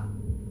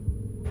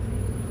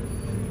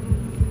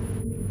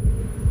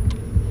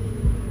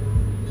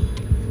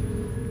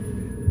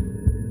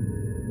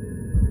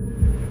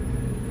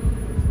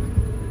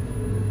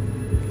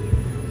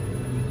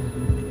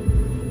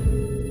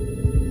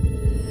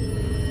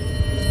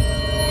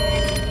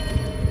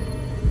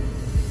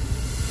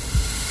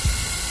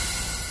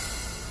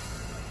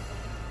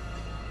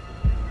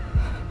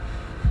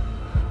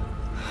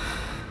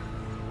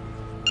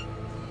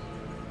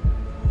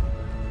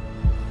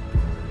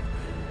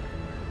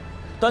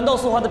短道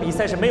速滑的比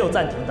赛是没有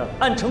暂停的，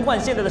按程焕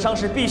现在的伤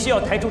势，必须要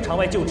抬出场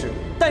外救治。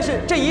但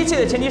是这一切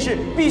的前提是，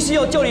必须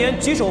要教练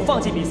员举手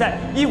放弃比赛，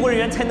医护人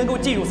员才能够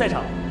进入赛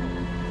场。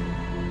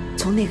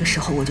从那个时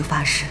候我就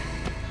发誓，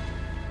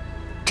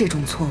这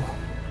种错误，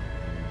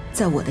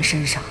在我的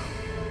身上，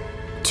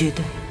绝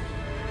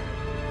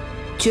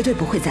对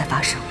不会再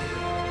发生。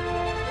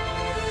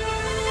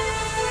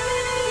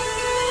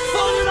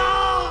放着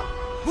他，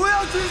不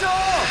要举手，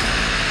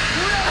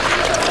不要举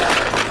手。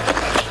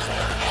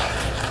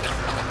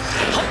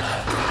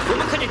我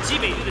们看见极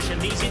北队的沈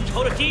冰心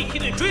朝着第1梯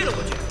队追了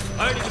过去，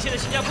而领先的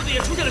新加坡队也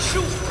出现了失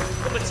误。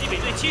那么极北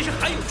队其实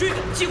还有追赶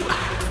的机会。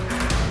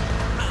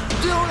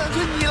最后2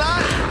圈你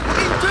来，我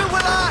给你追回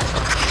来。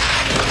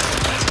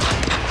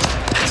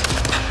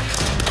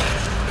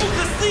不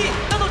可思议！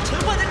难道程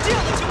焕在这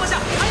样的情况下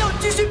还要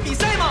继续比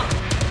赛吗？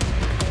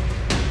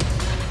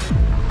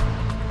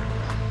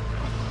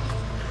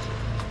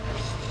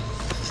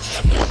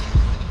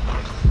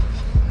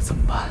怎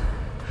么办？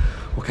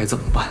我该怎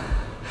么办？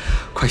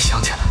快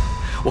想起来，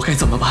我该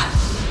怎么办？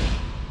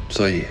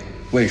所以，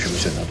为什么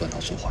选择短道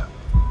速滑？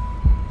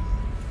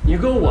你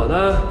跟我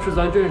呢，是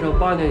咱镇上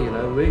8年以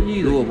来唯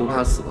一的。如果不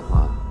怕死的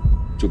话，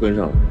就跟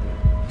上我。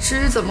至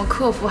于怎么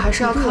克服，还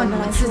是要靠你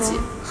们自己。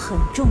很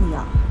重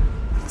要。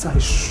再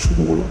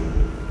输了，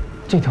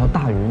这条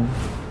大鱼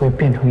会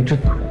变成一只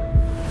大鱼。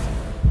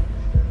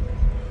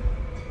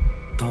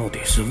到底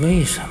是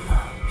为什么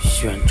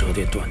选择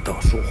的短道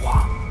速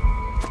滑？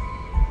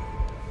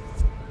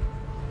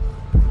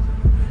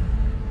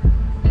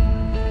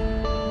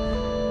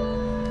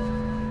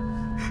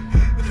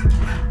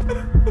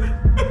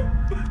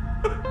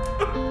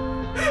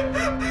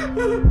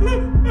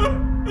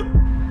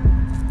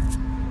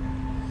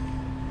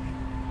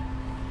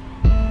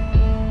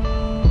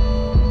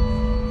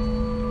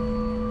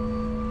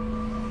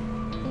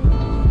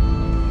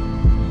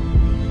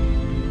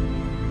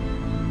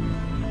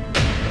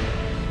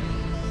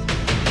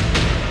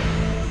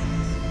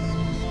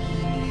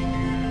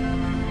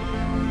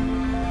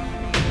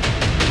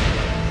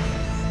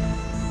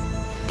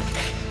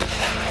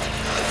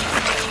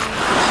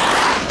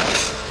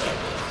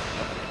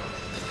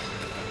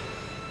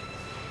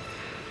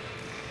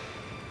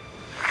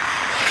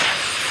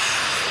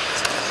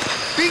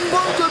兵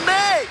光准备，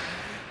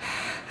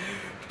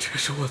这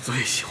是我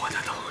最喜欢的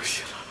东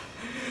西了。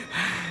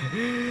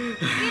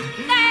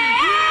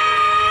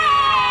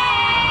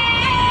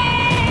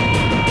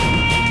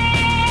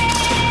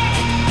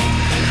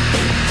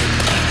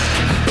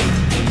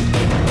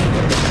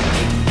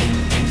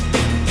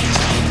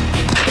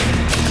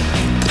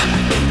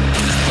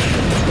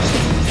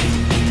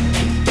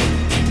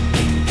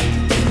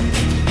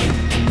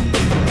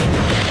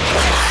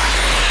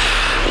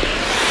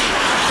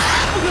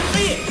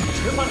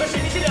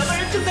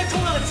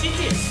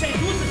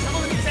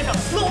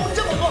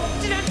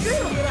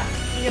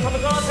他们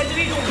刚刚采取了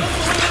一种闻所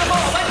未闻的方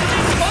法，完成了一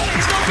次完美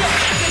的交接。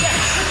现在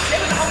和前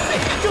面的韩国队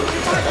正是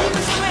差1个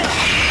身位了。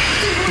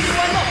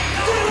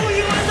最后一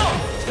个弯道，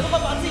程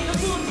焕把自己的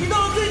速度提到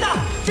了最大，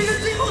这是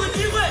最后的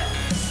机会。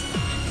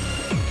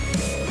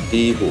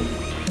第一步，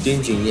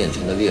盯紧眼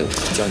前的猎物，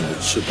将你的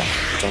翅膀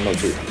张到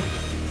最大。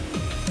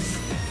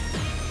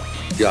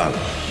第二步，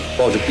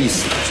抱着必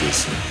死的决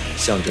心，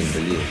向着你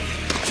的猎物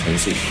全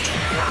速突冲。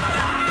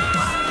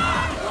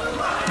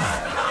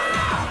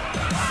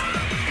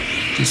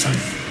第三步，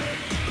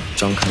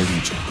张开利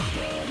爪，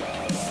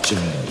正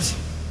一击。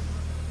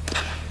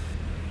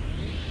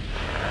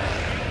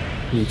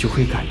你就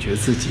会感觉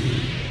自己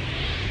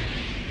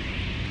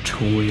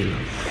成为了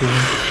光。